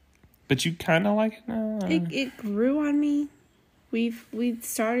you kind of like it now? It grew on me. We've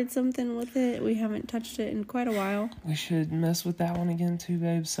started something with it. We haven't touched it in quite a while. We should mess with that one again too,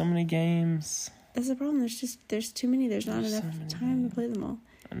 babe. So many games. That's the problem. There's too many. There's not enough time to play them all.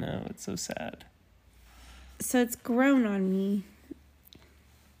 I know, it's so sad. So it's grown on me.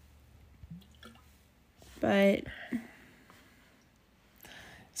 But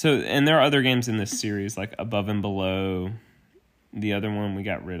and there are other games in this series, like Above and Below. The other one we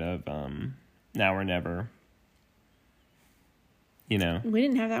got rid of, Now or Never. We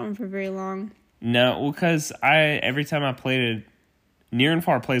didn't have that one for very long. No, well, because every time I played it, Near and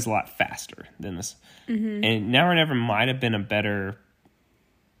Far plays a lot faster than this. Mm-hmm. And Now or Never might have been a better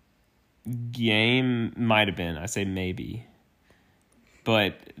game. Might have been. I say maybe.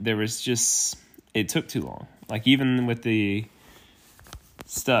 But there was just... It took too long. Even with the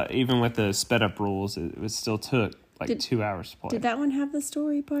sped up rules, it still took 2 hours to play. Did that one have the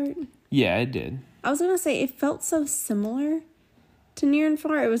story part? Yeah, it did. I was going to say, it felt so similar to Near and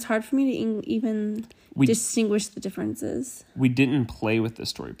Far. It was hard for me to even distinguish the differences. We didn't play with the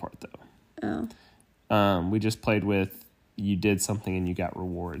story part, though. Oh. We just played with, you did something and you got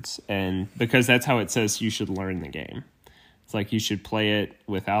rewards. And because that's how it says you should learn the game. It's like you should play it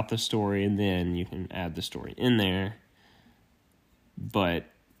without the story, and then you can add the story in there. But,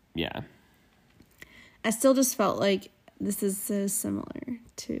 yeah. I still just felt like this is so similar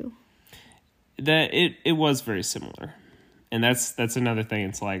to... That it was very similar. And that's another thing.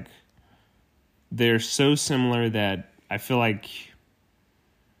 It's like they're so similar that I feel like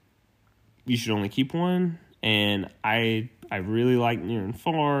you should only keep one. And I really like Near and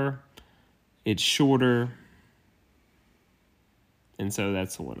Far. It's shorter. And so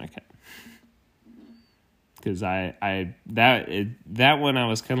that's the one I kept. Because that one I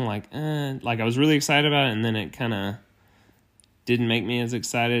was kind of like I was really excited about it, and then it kind of didn't make me as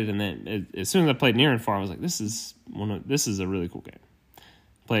excited. And then as soon as I played Near and Far, I was like, this is a really cool game.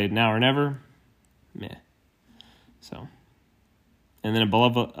 Played Now or Never, meh. So, and then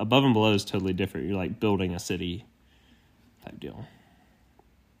Above and Below is totally different. You're like building a city type deal.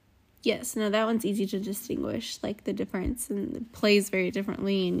 Yes, no, that one's easy to distinguish, like the difference, and it plays very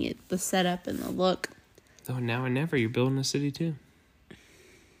differently, and yet the setup and the look. Oh, Now or Never, you're building a city too.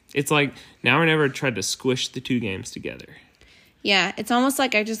 It's like Now or Never tried to squish the two games together. Yeah, it's almost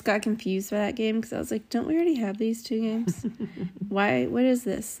like I just got confused by that game because I was like, don't we already have these two games? Why? What is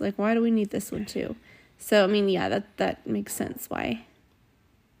this? Like, why do we need this one too? So, I mean, yeah, that makes sense why.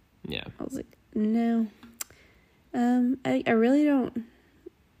 Yeah. I was like, no. I really don't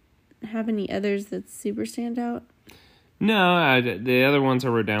have any others that super stand out. No, the other ones I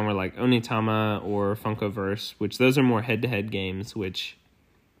wrote down were like Onitama or Funkoverse, which those are more head-to-head games, which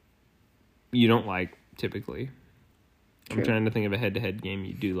you don't like typically. True. I'm trying to think of a head-to-head game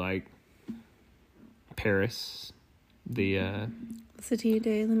you do like. Paris, the City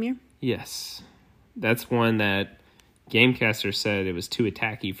de Lumiere. Yes, that's one that Gamecaster said it was too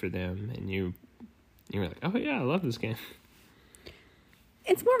attacky for them, and you were like, oh yeah, I love this game.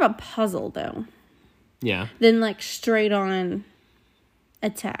 It's more of a puzzle though. Yeah. Than like straight on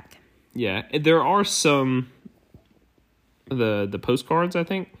attack. Yeah, there are some the postcards I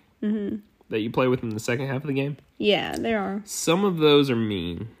think that you play with in the second half of the game. Yeah, there are. Some of those are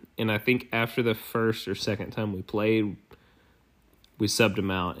mean, and I think after the first or second time we played, we subbed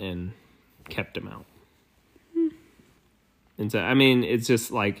them out and kept them out. And so, I mean, it's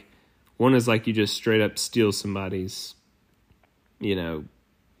just like, one is like you just straight up steal somebody's,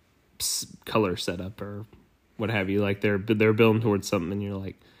 color setup or what have you. Like they're building towards something, and you're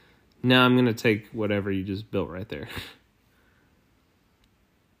like, no, I'm gonna take whatever you just built right there.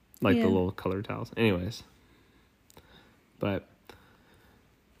 Like the little color tiles. Anyways, but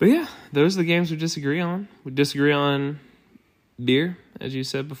yeah, those are the games we disagree on. We disagree on beer, as you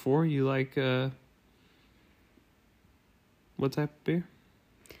said before. You like what type of beer?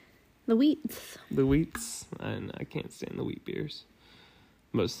 The wheats. The wheats. I can't stand the wheat beers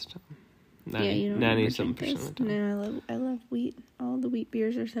most of the time. 90-something% of the time. No, I love wheat. All the wheat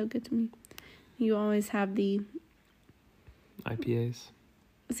beers are so good to me. You always have the IPAs.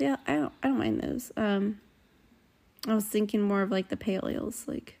 See, I don't mind those. I was thinking more of like the pale ales,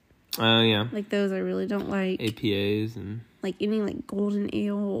 like. Oh yeah. Like those I really don't like. APAs and. Like any like golden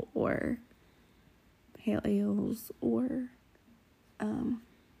ale or pale ales or.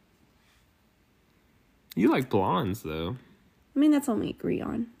 You like blondes though. I mean, that's all we agree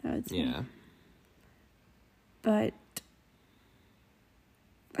on, I would say. Yeah. But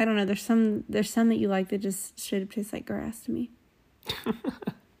I don't know. There's some that you like that just straight up taste like grass to me.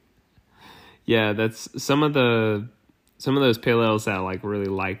 Yeah, that's some of those pale ales that I like really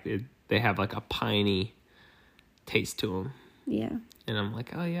like it. They have like a piney taste to them. Yeah. And I'm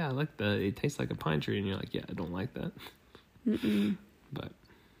like, oh yeah, I like it tastes like a pine tree, and you're like, yeah, I don't like that. But.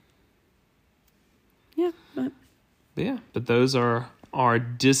 Yeah, but those are our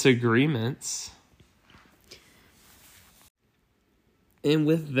disagreements. And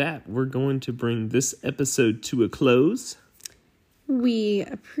with that, we're going to bring this episode to a close. We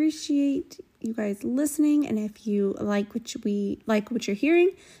appreciate you guys listening, and if you like what you're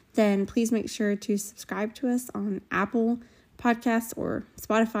hearing, then please make sure to subscribe to us on Apple Podcasts or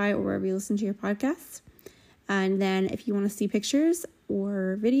Spotify or wherever you listen to your podcasts. And then if you want to see pictures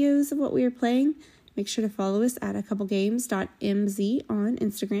or videos of what we are playing, make sure to follow us at acouplegames.mz on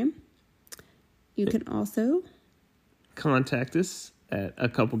Instagram. You can also contact us at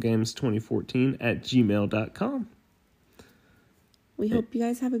acouplegames2014@gmail.com. We hope you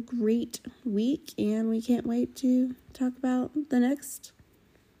guys have a great week, and we can't wait to talk about the next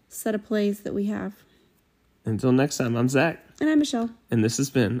set of plays that we have. Until next time, I'm Zach. And I'm Michelle. And this has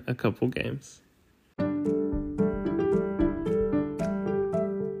been A Couple Games.